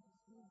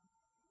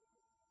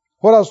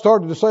 What I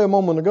started to say a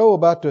moment ago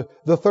about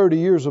the 30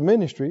 years of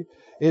ministry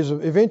is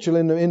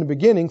eventually in the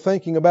beginning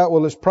thinking about,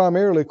 well, it's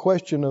primarily a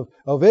question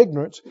of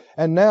ignorance.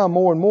 And now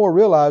more and more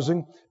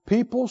realizing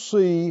people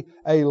see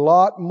a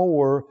lot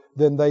more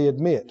than they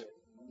admit.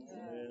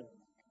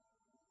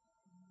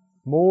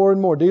 More and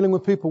more. Dealing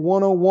with people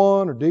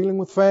one-on-one or dealing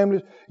with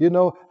families. You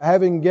know,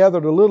 having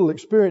gathered a little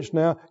experience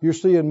now, you're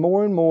seeing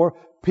more and more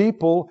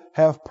people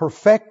have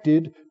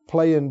perfected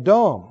playing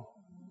dumb.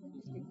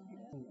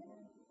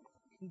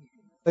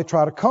 They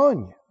try to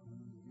con you.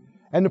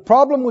 And the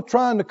problem with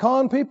trying to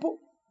con people,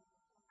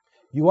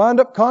 you wind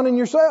up conning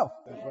yourself.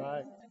 That's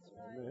right.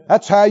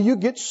 That's how you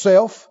get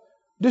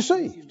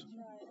self-deceived.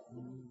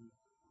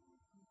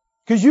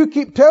 Because you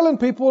keep telling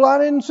people, well, I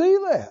didn't see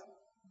that.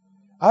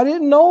 I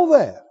didn't know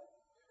that.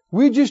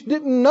 We just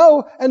didn't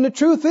know. And the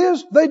truth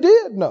is, they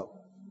did know.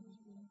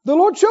 The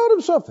Lord showed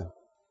them something.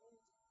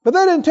 But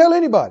they didn't tell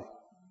anybody.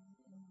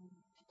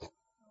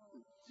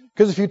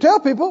 Because if you tell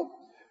people,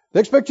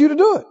 they expect you to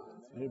do it.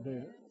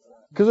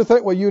 Because they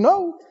think, well, you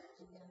know.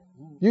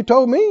 You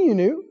told me you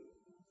knew.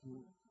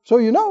 So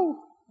you know.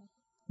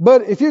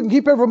 But if you can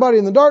keep everybody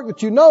in the dark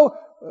that you know,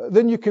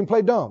 then you can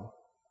play dumb.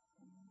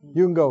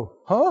 You can go,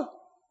 huh?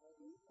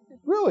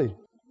 Really?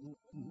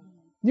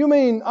 You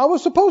mean I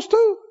was supposed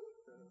to?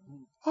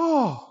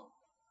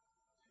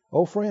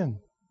 Oh, friend,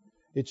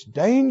 it's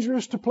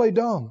dangerous to play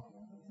dumb.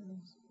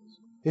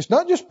 It's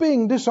not just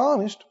being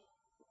dishonest.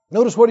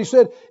 Notice what he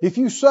said. If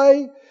you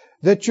say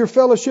that you're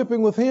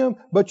fellowshipping with Him,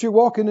 but you're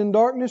walking in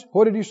darkness,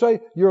 what did He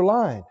say? You're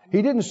lying.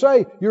 He didn't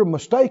say you're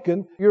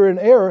mistaken, you're in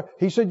error.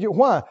 He said,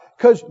 why?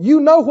 Because you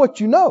know what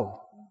you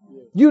know.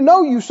 You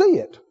know you see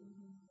it.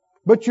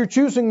 But you're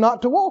choosing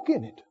not to walk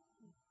in it.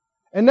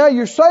 And now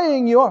you're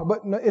saying you are,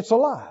 but it's a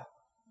lie.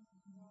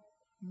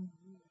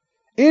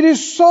 It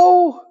is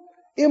so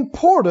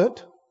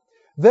important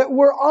that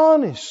we're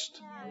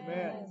honest.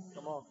 Amen.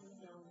 Come on.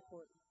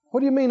 What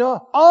do you mean?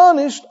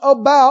 Honest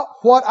about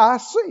what I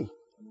see.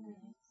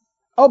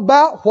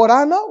 About what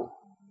I know.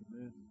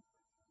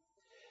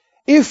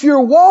 If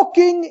you're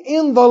walking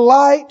in the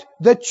light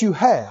that you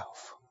have,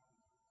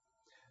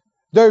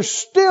 there's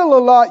still a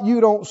lot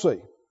you don't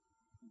see.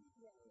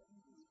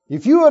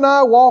 If you and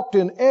I walked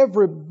in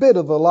every bit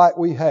of the light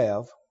we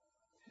have,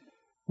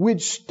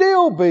 we'd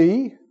still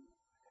be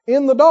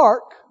in the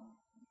dark,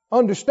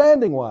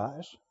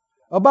 understanding-wise,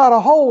 about a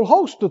whole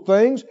host of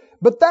things,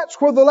 but that's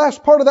where the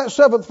last part of that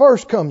 7th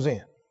verse comes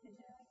in.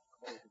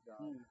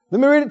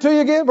 Let me read it to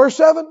you again, verse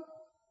 7.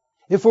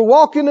 If we're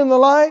walking in the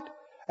light,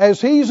 as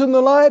He's in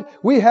the light,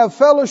 we have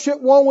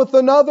fellowship one with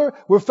another.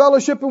 We're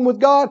fellowshipping with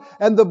God,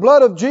 and the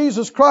blood of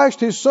Jesus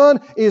Christ, His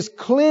Son, is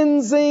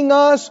cleansing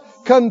us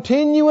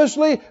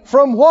continuously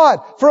from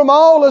what? From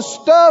all the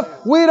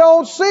stuff we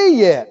don't see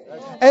yet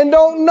and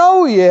don't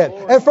know yet,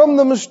 and from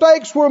the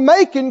mistakes we're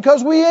making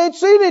because we ain't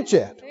seen it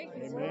yet.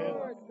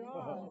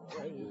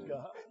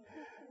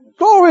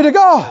 Glory to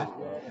God.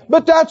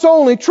 But that's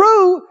only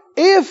true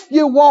if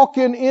you're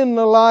walking in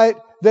the light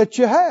that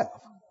you have.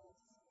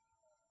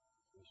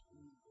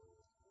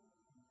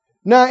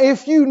 Now,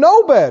 if you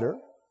know better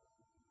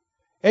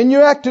and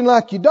you're acting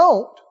like you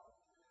don't,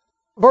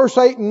 verse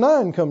 8 and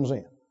 9 comes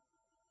in.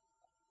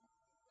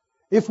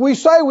 If we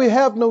say we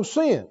have no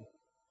sin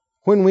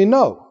when we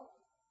know,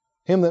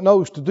 Him that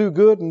knows to do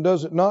good and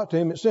does it not, to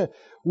him it's sin.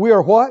 We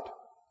are what?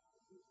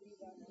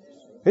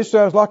 It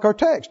sounds like our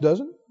text,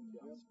 doesn't it?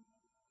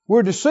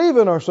 We're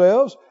deceiving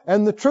ourselves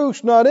and the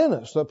truth's not in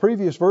us. The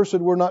previous verse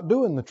said we're not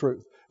doing the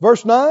truth.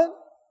 Verse 9.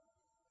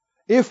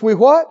 If we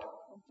what?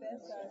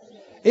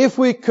 If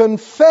we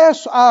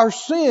confess our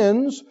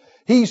sins,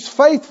 He's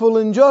faithful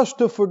and just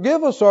to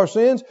forgive us our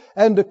sins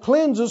and to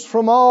cleanse us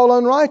from all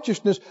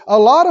unrighteousness. A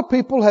lot of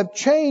people have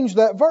changed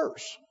that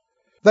verse.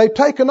 They've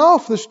taken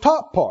off this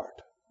top part.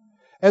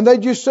 And they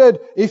just said,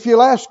 if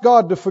you'll ask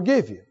God to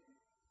forgive you,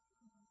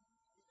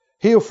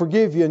 He'll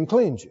forgive you and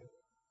cleanse you.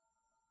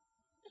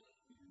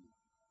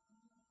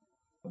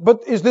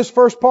 But is this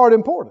first part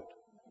important?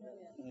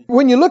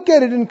 When you look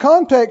at it in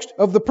context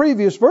of the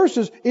previous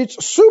verses,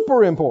 it's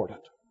super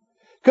important.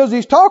 Because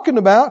He's talking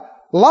about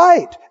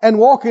light and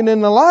walking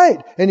in the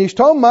light. And He's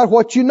talking about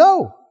what you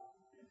know.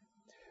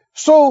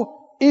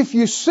 So if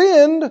you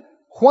sinned,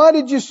 why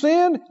did you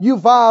sin? You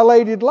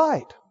violated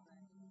light.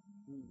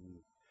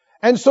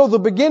 And so the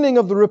beginning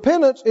of the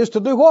repentance is to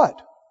do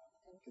what?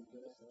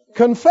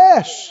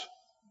 Confess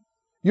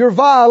your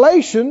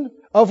violation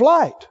of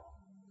light.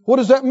 What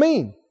does that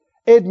mean?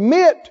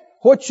 Admit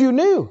what you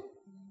knew.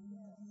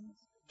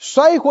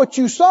 Say what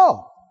you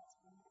saw.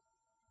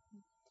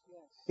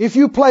 If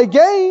you play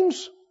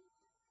games,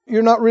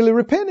 you're not really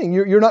repenting.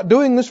 You're not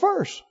doing this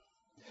verse.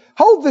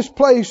 Hold this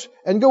place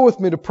and go with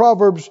me to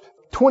Proverbs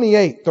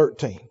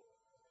 28:13.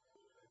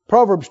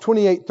 Proverbs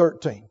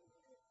 28:13.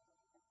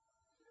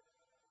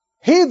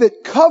 He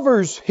that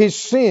covers his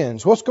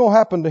sins, what's going to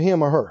happen to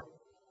him or her?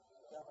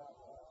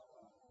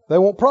 They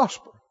won't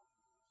prosper.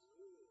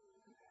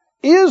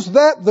 Is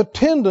that the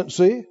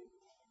tendency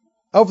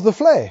of the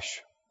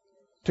flesh?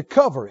 To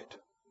cover it.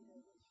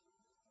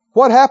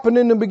 What happened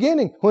in the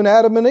beginning when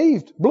Adam and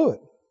Eve blew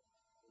it?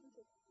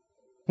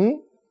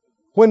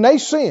 When they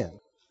sinned,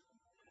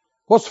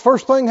 what's the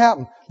first thing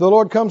happened? The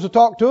Lord comes to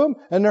talk to them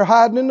and they're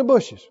hiding in the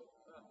bushes.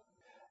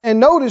 And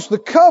notice the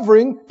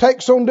covering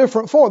takes on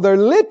different form. They're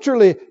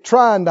literally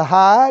trying to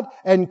hide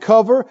and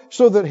cover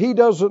so that He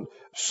doesn't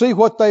see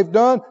what they've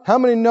done. How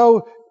many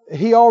know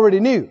He already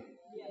knew?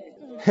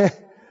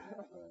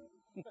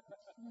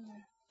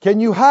 Can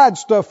you hide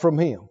stuff from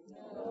Him?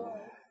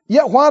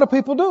 Yet why do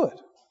people do it?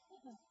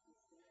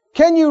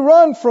 Can you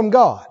run from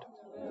God?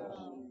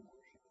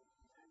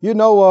 You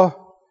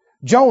know,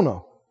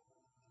 Jonah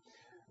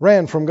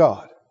ran from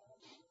God.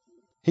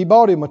 He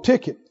bought him a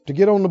ticket to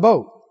get on the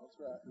boat.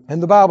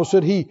 And the Bible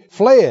said he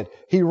fled.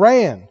 He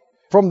ran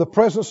from the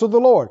presence of the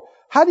Lord.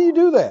 How do you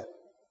do that?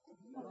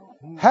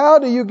 How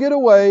do you get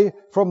away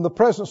from the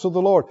presence of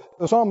the Lord?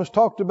 The psalmist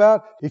talked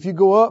about if you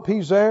go up,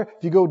 He's there.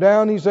 If you go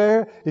down, He's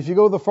there. If you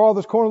go to the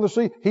farthest corner of the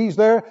sea, He's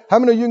there. How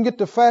many of you can get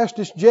the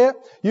fastest jet?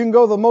 You can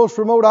go to the most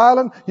remote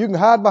island. You can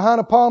hide behind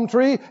a palm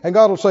tree and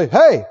God will say,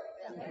 hey,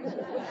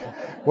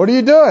 what are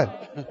you doing?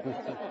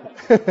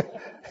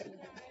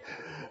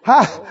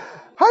 How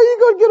are you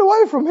going to get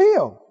away from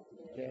Him?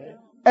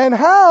 And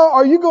how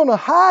are you going to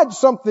hide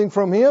something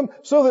from Him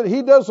so that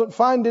He doesn't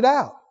find it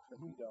out?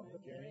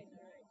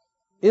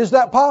 Is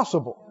that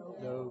possible?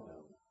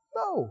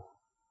 No.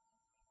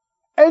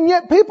 And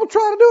yet people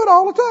try to do it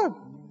all the time.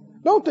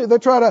 Don't they? They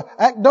try to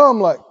act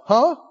dumb like,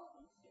 huh?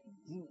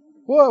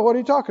 What are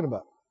you talking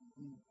about?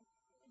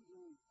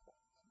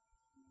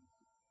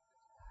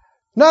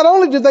 Not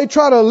only did they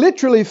try to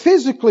literally,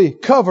 physically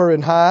cover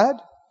and hide,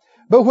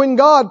 but when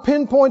God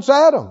pinpoints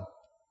Adam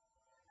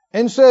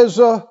and says,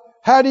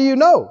 how do you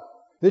know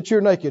that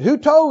you're naked? Who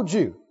told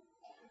you?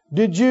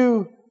 Did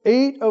you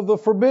eat of the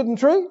forbidden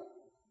tree?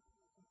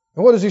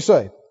 And what does He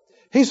say?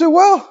 He said,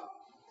 well,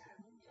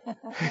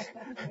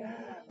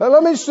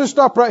 let me just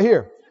stop right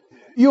here.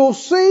 You'll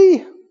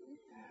see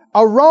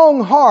a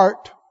wrong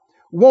heart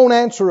won't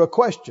answer a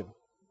question.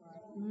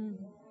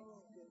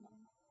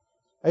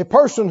 A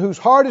person whose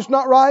heart is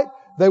not right,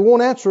 they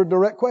won't answer a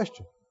direct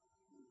question.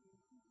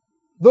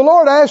 The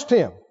Lord asked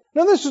him.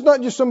 Now this is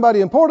not just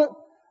somebody important.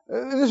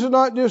 This is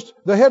not just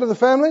the head of the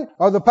family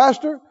or the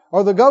pastor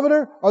or the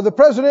governor or the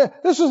president.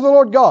 This is the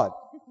Lord God.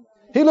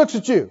 He looks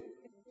at you.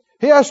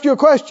 He asks you a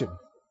question.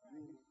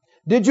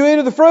 Did you eat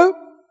of the fruit?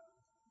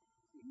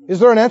 Is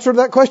there an answer to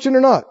that question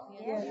or not?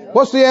 Yes.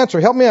 What's the answer?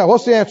 Help me out.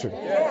 What's the answer?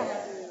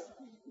 Yes.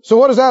 So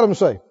what does Adam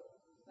say?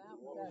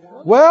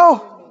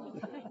 Well,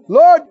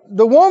 Lord,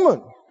 the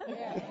woman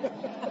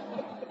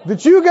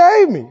that you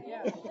gave me,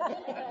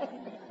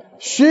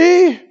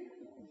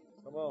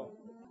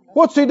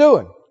 what's he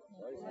doing?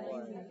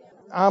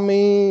 I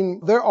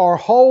mean, there are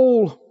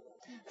whole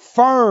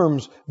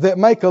firms that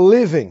make a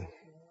living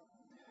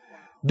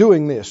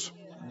doing this.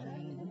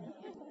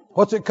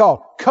 What's it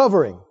called?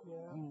 Covering.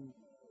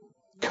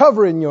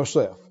 Covering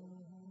yourself.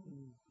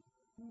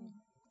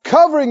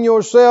 Covering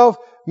yourself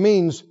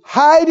means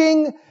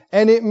hiding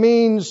and it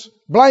means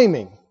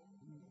blaming.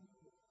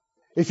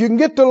 If you can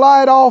get the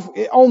light off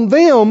on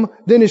them,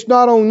 then it's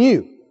not on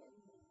you.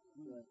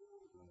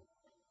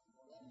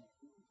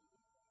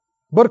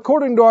 But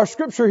according to our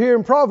scripture here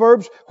in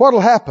Proverbs, what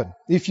will happen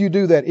if you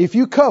do that? If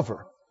you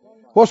cover,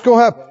 what's going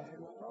to happen?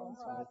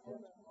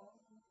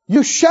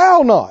 You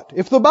shall not.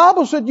 If the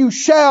Bible said you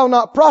shall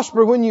not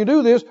prosper when you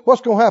do this, what's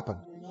going to happen?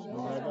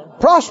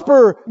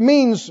 Prosper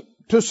means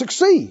to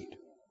succeed,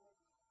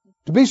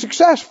 to be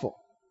successful.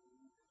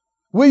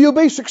 Will you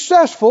be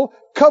successful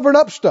covering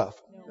up stuff?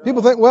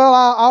 People think, well,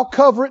 I'll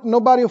cover it and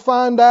nobody will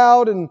find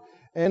out and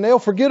they'll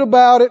forget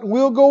about it and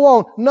we'll go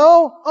on.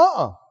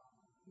 No,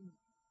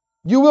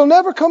 You will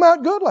never come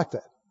out good like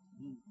that.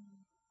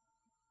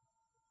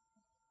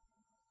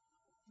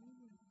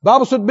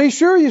 Bible said, be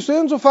sure your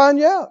sins will find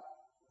you out.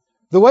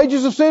 The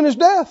wages of sin is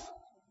death.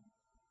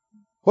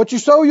 What you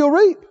sow, you'll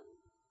reap.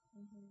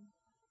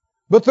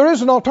 But there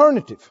is an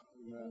alternative.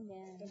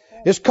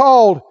 It's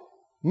called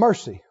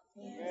mercy.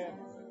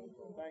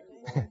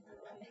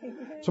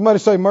 Somebody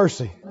say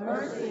mercy.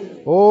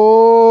 Mercy.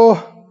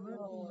 Oh,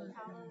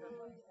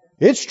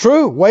 it's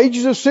true.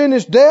 Wages of sin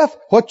is death.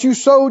 What you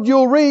sowed,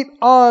 you'll reap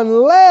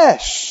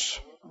unless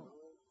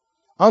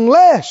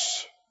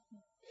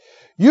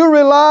you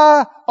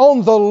rely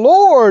on the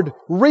Lord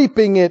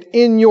reaping it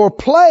in your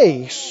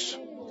place.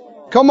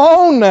 Come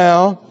on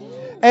now.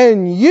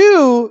 And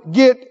you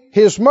get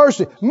His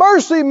mercy.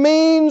 Mercy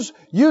means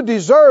you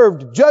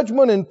deserved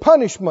judgment and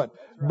punishment,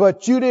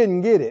 but you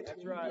didn't get it.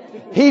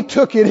 He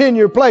took it in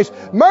your place.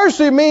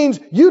 Mercy means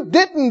you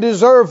didn't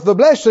deserve the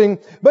blessing,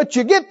 but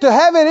you get to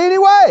have it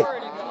anyway.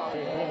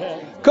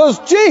 Because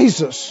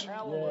Jesus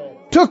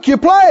took your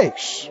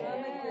place.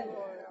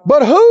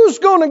 But who's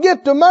going to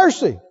get the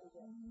mercy?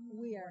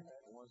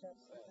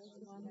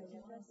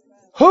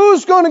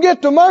 Who's going to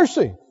get the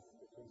mercy?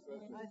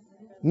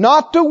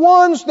 Not the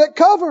ones that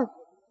cover.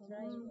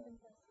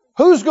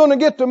 Who's going to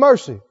get the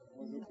mercy?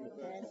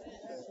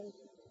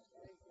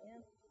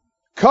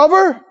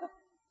 Cover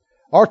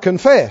or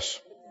confess?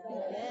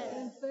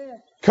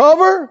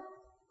 Cover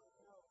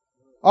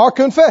or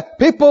confess?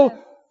 People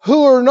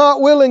who are not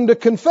willing to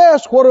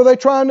confess, what are they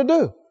trying to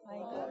do?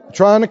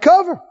 Trying to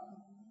cover.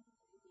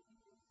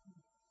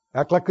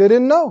 Act like they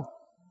didn't know.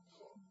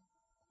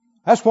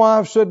 That's why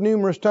I've said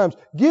numerous times,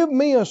 give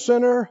me a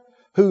sinner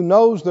who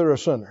knows they're a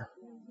sinner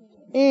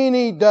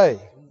any day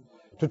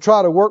to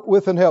try to work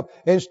with and help.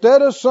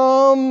 Instead of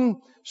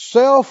some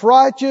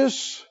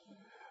self-righteous,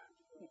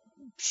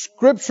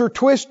 scripture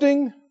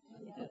twisting.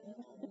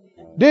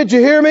 Did you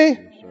hear me?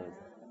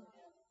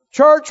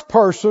 Church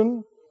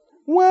person.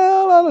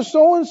 Well,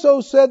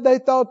 so-and-so said they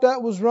thought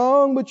that was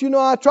wrong, but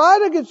I tried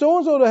to get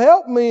so-and-so to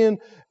help me, and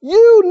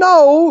you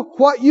know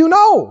what you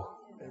know.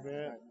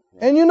 Amen.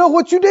 And you know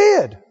what you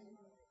did.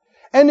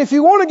 And if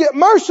you want to get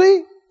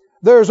mercy,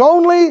 there's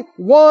only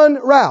one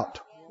route.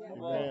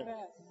 Amen.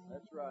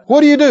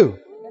 What do you do?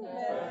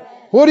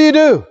 What do you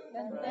do?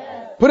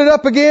 Put it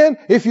up again.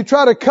 If you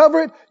try to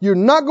cover it, you're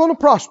not going to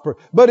prosper.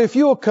 But if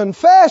you'll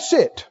confess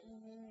it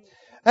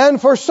and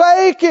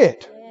forsake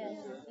it,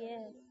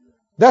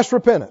 that's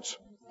repentance.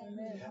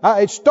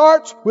 It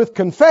starts with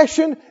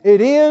confession.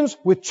 It ends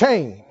with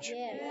change.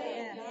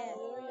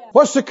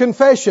 What's the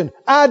confession?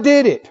 I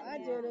did it.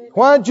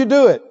 Why'd you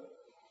do it?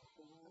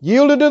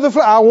 Yielded to the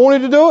flesh. I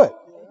wanted to do it.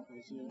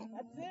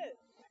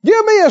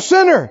 Give me a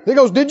sinner. He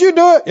goes, did you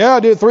do it? Yeah, I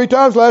did 3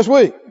 times last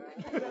week.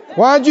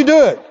 Why'd you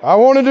do it? I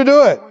wanted to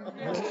do it.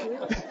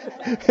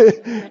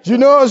 Did you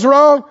know it was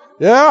wrong?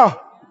 Yeah.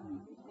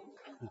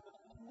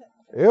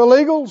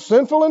 Illegal,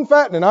 sinful, and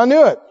fattening. I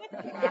knew it.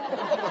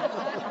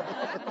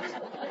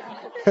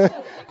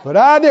 But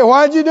I did.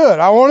 Why'd you do it?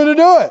 I wanted to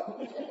do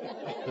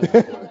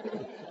it.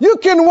 You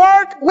can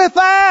work with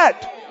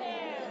that.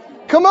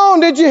 Come on,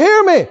 did you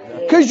hear me?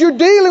 Because you're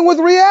dealing with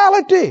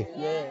reality.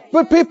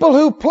 But people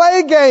who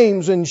play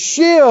games and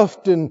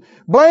shift and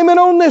blame it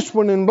on this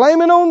one and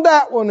blame it on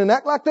that one and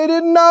act like they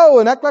didn't know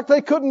and act like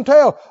they couldn't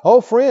tell.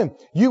 Oh, friend,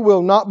 you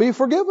will not be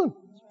forgiven.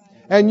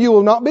 And you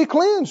will not be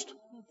cleansed.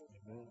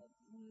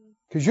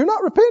 Because you're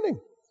not repenting.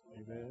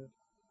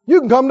 You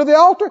can come to the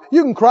altar.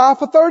 You can cry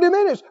for 30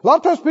 minutes. A lot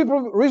of times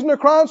people, the reason they're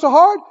crying so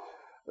hard,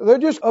 they're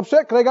just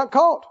upset because they got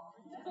caught.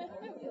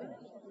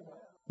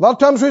 A lot of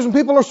times the reason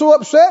people are so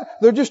upset,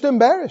 they're just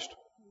embarrassed.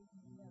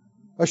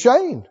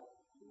 Ashamed.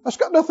 That's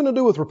got nothing to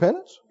do with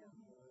repentance.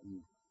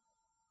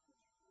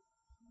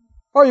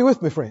 Are you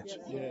with me, friends?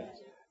 Yes.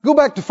 Go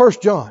back to 1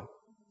 John.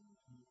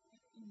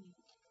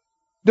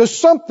 Does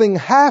something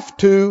have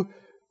to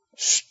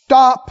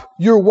stop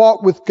your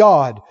walk with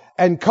God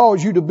and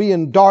cause you to be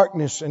in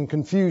darkness and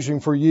confusion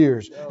for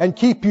years and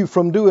keep you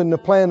from doing the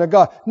plan of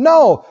God?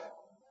 No.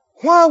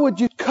 Why would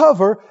you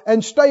cover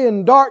and stay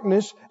in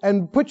darkness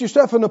and put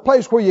yourself in a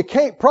place where you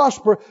can't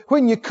prosper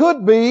when you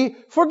could be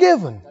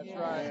forgiven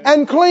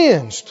and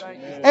cleansed?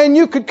 And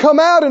you could come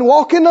out and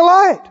walk in the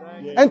light.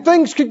 And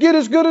things could get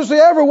as good as they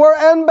ever were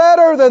and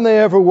better than they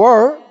ever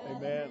were.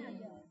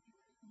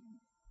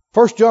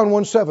 1 John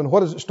 1:7. What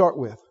does it start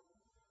with?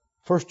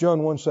 1 John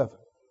 1:7.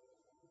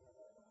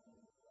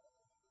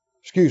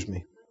 Excuse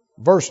me.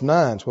 Verse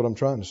 9 is what I'm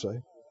trying to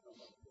say.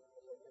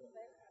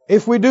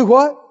 If we do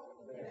what?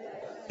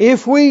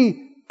 If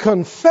we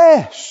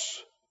confess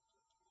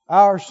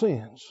our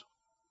sins.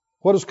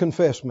 What does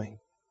confess mean?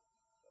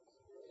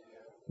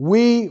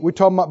 We're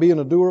talking about being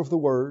a doer of the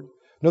Word.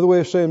 Another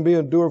way of saying being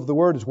a doer of the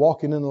Word is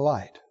walking in the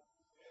light.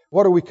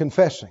 What are we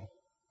confessing?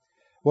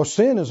 Well,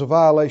 sin is a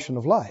violation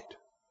of light.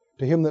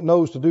 To him that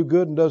knows to do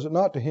good and does it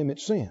not, to him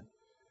it's sin.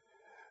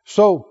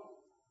 So,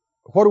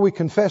 what are we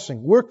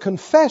confessing? We're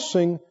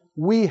confessing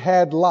we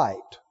had light.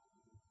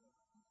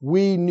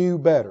 We knew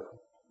better.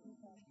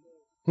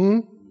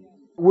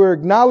 We're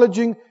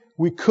acknowledging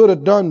we could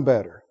have done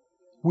better.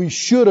 We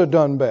should have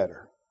done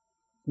better.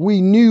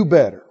 We knew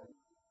better.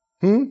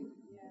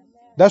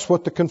 That's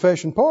what the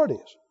confession part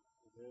is.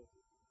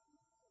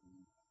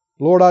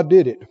 Lord, I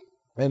did it,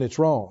 and it's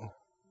wrong.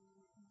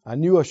 I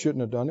knew I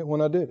shouldn't have done it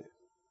when I did it.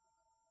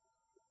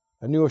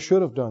 I knew I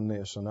should have done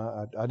this, and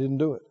I didn't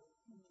do it.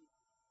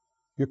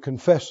 You're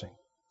confessing.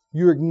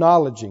 You're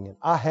acknowledging it.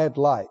 I had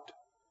light.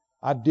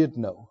 I did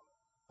know.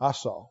 I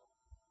saw.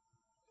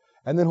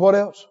 And then what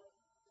else?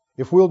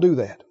 If we'll do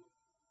that,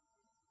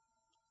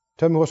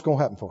 tell me what's going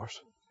to happen for us.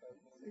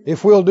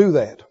 If we'll do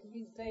that,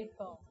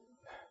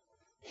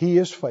 He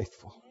is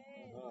faithful.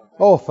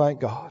 Oh,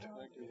 thank God.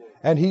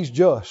 And He's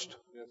just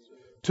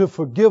to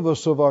forgive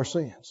us of our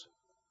sins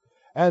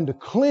and to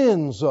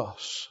cleanse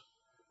us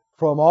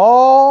from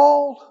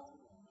all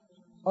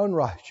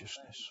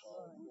unrighteousness.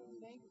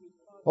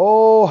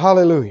 Oh,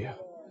 hallelujah.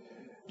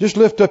 Just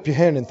lift up your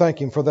hand and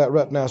thank Him for that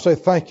right now. Say,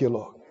 thank you,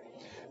 Lord.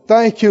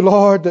 Thank you,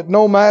 Lord, that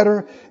no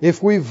matter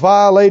if we've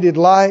violated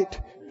light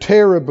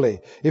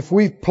terribly, if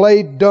we've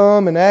played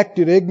dumb and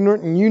acted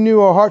ignorant and you knew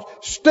our hearts,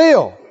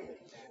 still,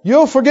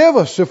 you'll forgive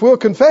us if we'll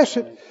confess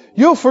it.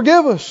 You'll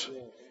forgive us.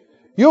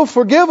 You'll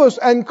forgive us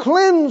and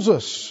cleanse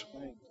us.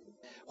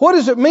 What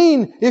does it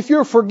mean if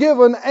you're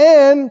forgiven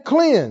and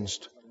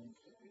cleansed?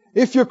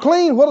 If you're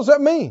clean, what does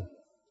that mean?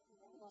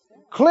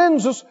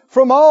 Cleanse us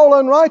from all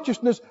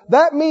unrighteousness.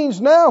 That means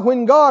now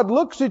when God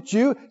looks at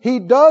you, He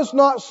does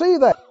not see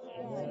that.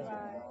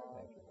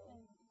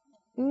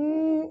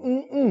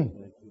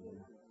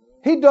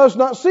 He does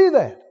not see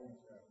that.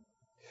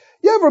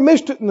 You ever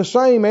missed it in the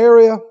same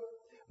area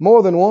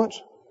more than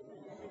once?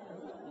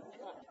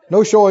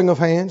 No showing of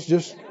hands,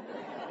 just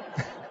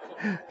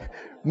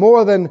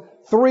more than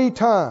 3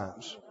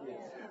 times.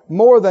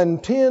 More than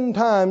 10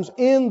 times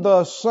in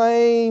the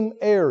same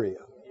area.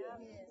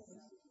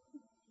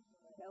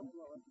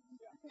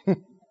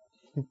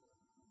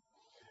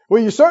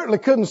 Well, you certainly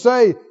couldn't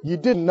say you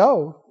didn't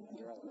know.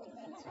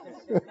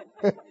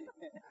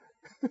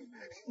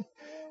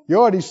 You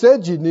already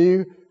said you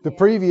knew the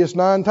previous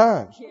 9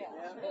 times.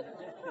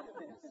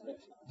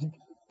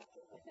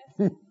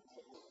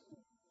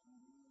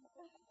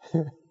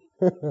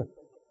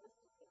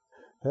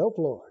 Help,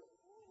 Lord.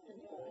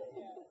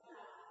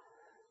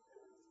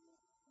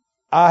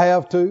 I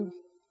have too.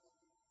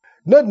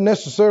 Doesn't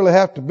necessarily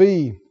have to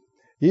be,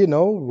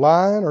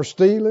 lying or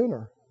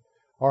stealing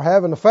or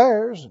having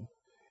affairs.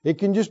 It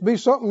can just be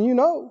something you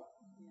know.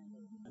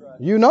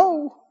 You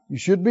know, you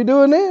should be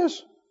doing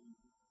this.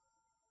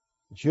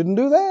 You shouldn't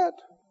do that.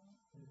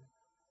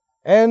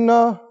 And,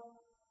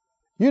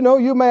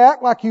 you may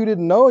act like you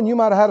didn't know and you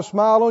might have had a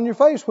smile on your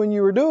face when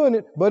you were doing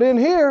it. But in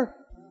here,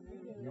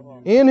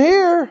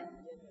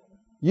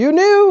 you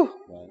knew.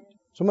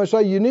 Somebody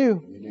say you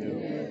knew.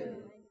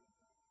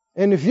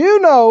 And if you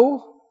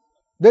know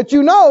that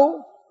you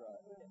know,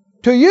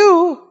 to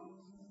you,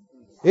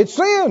 it's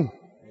sin.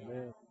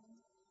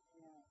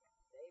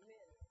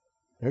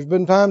 There's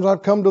been times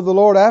I've come to the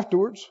Lord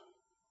afterwards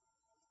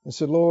and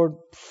said, Lord,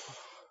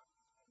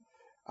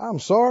 I'm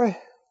sorry.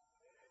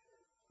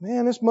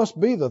 Man, this must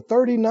be the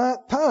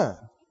 39th time.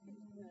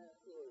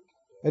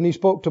 And He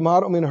spoke to me.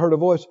 I don't mean I heard a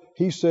voice.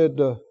 He said,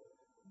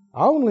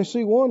 I only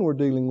see one we're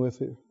dealing with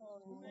here.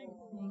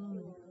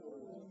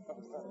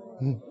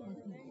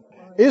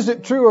 Is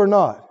it true or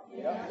not?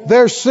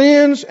 Their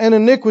sins and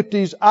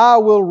iniquities I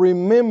will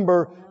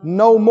remember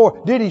no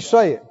more. Did He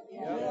say it?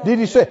 Did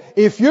He say it?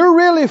 If you're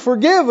really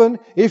forgiven,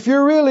 if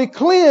you're really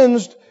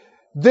cleansed,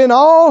 then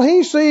all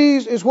He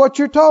sees is what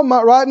you're talking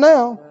about right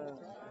now.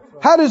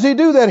 How does He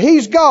do that?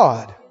 He's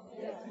God.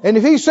 And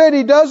if He said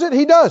He does it,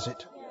 He does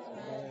it.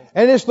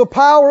 And it's the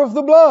power of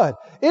the blood.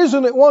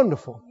 Isn't it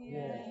wonderful?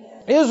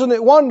 Isn't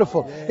it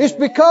wonderful? It's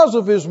because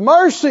of His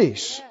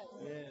mercies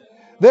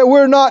that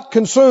we're not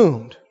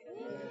consumed.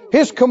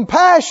 His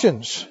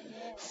compassions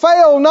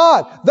fail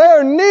not.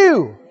 They're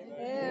new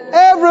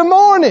every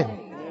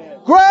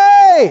morning.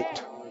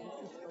 Great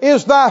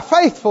is Thy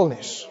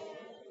faithfulness.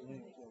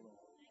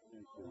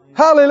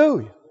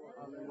 Hallelujah.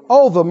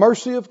 Oh, the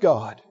mercy of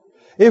God.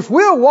 If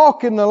we'll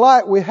walk in the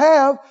light we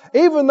have,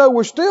 even though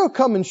we're still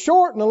coming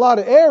short in a lot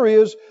of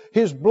areas,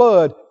 His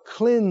blood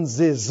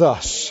cleanses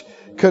us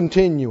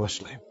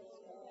continuously.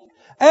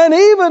 And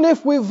even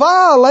if we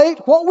violate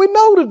what we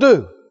know to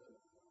do,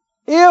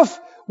 if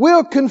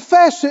we'll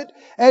confess it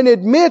and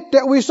admit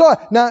that we saw it.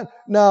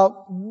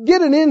 Now,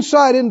 get an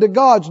insight into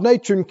God's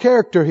nature and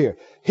character here.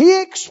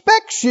 He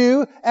expects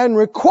you and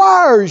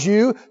requires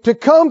you to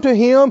come to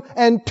Him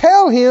and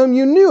tell Him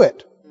you knew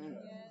it.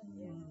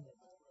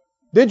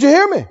 Did you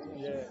hear me?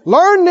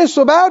 Learn this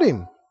about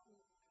Him.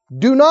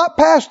 Do not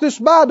pass this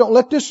by. Don't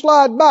let this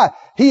slide by.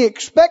 He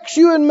expects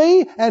you and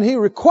me, and He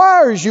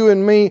requires you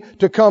and me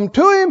to come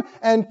to Him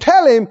and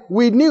tell Him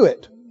we knew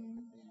it.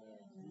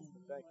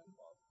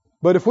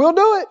 But if we'll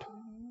do it,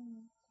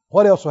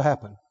 what else will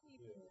happen?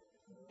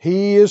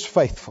 He is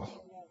faithful.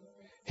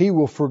 He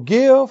will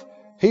forgive.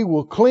 He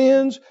will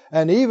cleanse.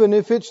 And even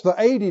if it's the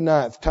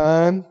 89th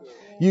time,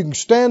 you can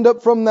stand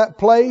up from that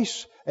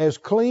place as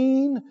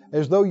clean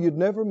as though you'd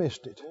never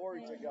missed it.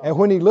 And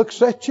when He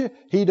looks at you,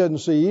 He doesn't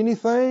see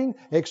anything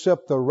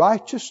except the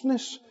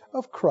righteousness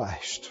of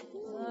Christ.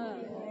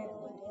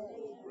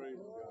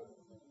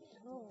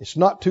 It's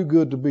not too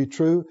good to be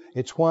true.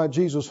 It's why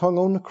Jesus hung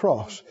on the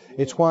cross.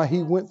 It's why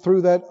He went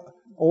through that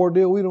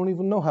ordeal. We don't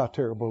even know how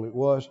terrible it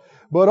was.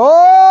 But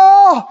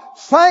oh,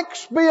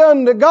 thanks be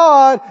unto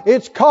God,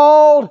 it's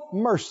called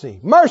mercy.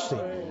 Mercy.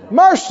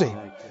 Mercy.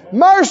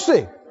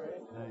 Mercy.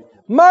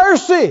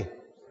 Mercy.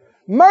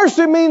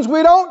 Mercy means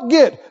we don't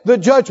get the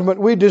judgment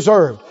we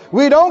deserved.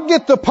 We don't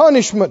get the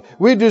punishment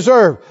we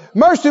deserve.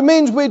 Mercy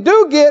means we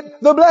do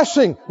get the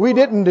blessing we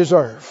didn't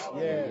deserve.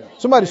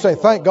 Somebody say,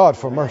 thank God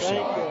for mercy.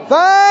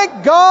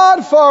 Thank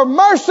God for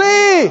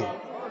mercy.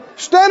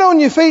 Stand on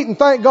your feet and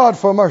thank God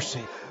for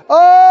mercy.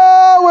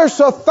 Oh, we're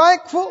so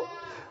thankful.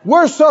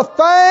 We're so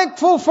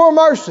thankful for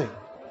mercy.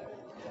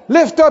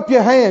 Lift up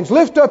your hands.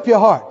 Lift up your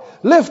heart.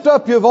 Lift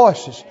up your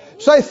voices.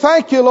 Say,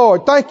 thank you,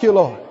 Lord. Thank you,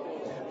 Lord.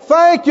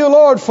 Thank you,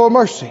 Lord, for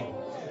mercy.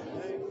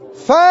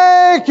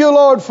 Thank you,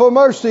 Lord, for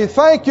mercy.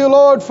 Thank you,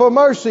 Lord, for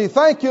mercy.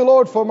 Thank you,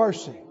 Lord, for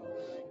mercy.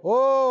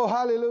 Oh,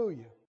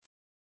 hallelujah.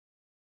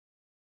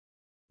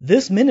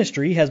 This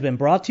ministry has been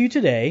brought to you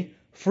today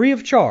free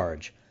of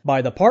charge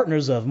by the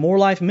partners of More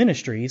Life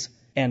Ministries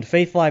and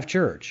Faith Life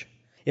Church.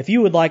 If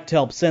you would like to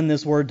help send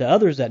this word to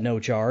others at no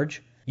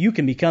charge, you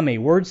can become a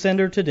word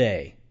sender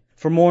today.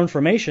 For more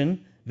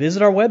information,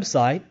 visit our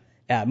website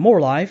at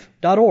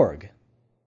morelife.org.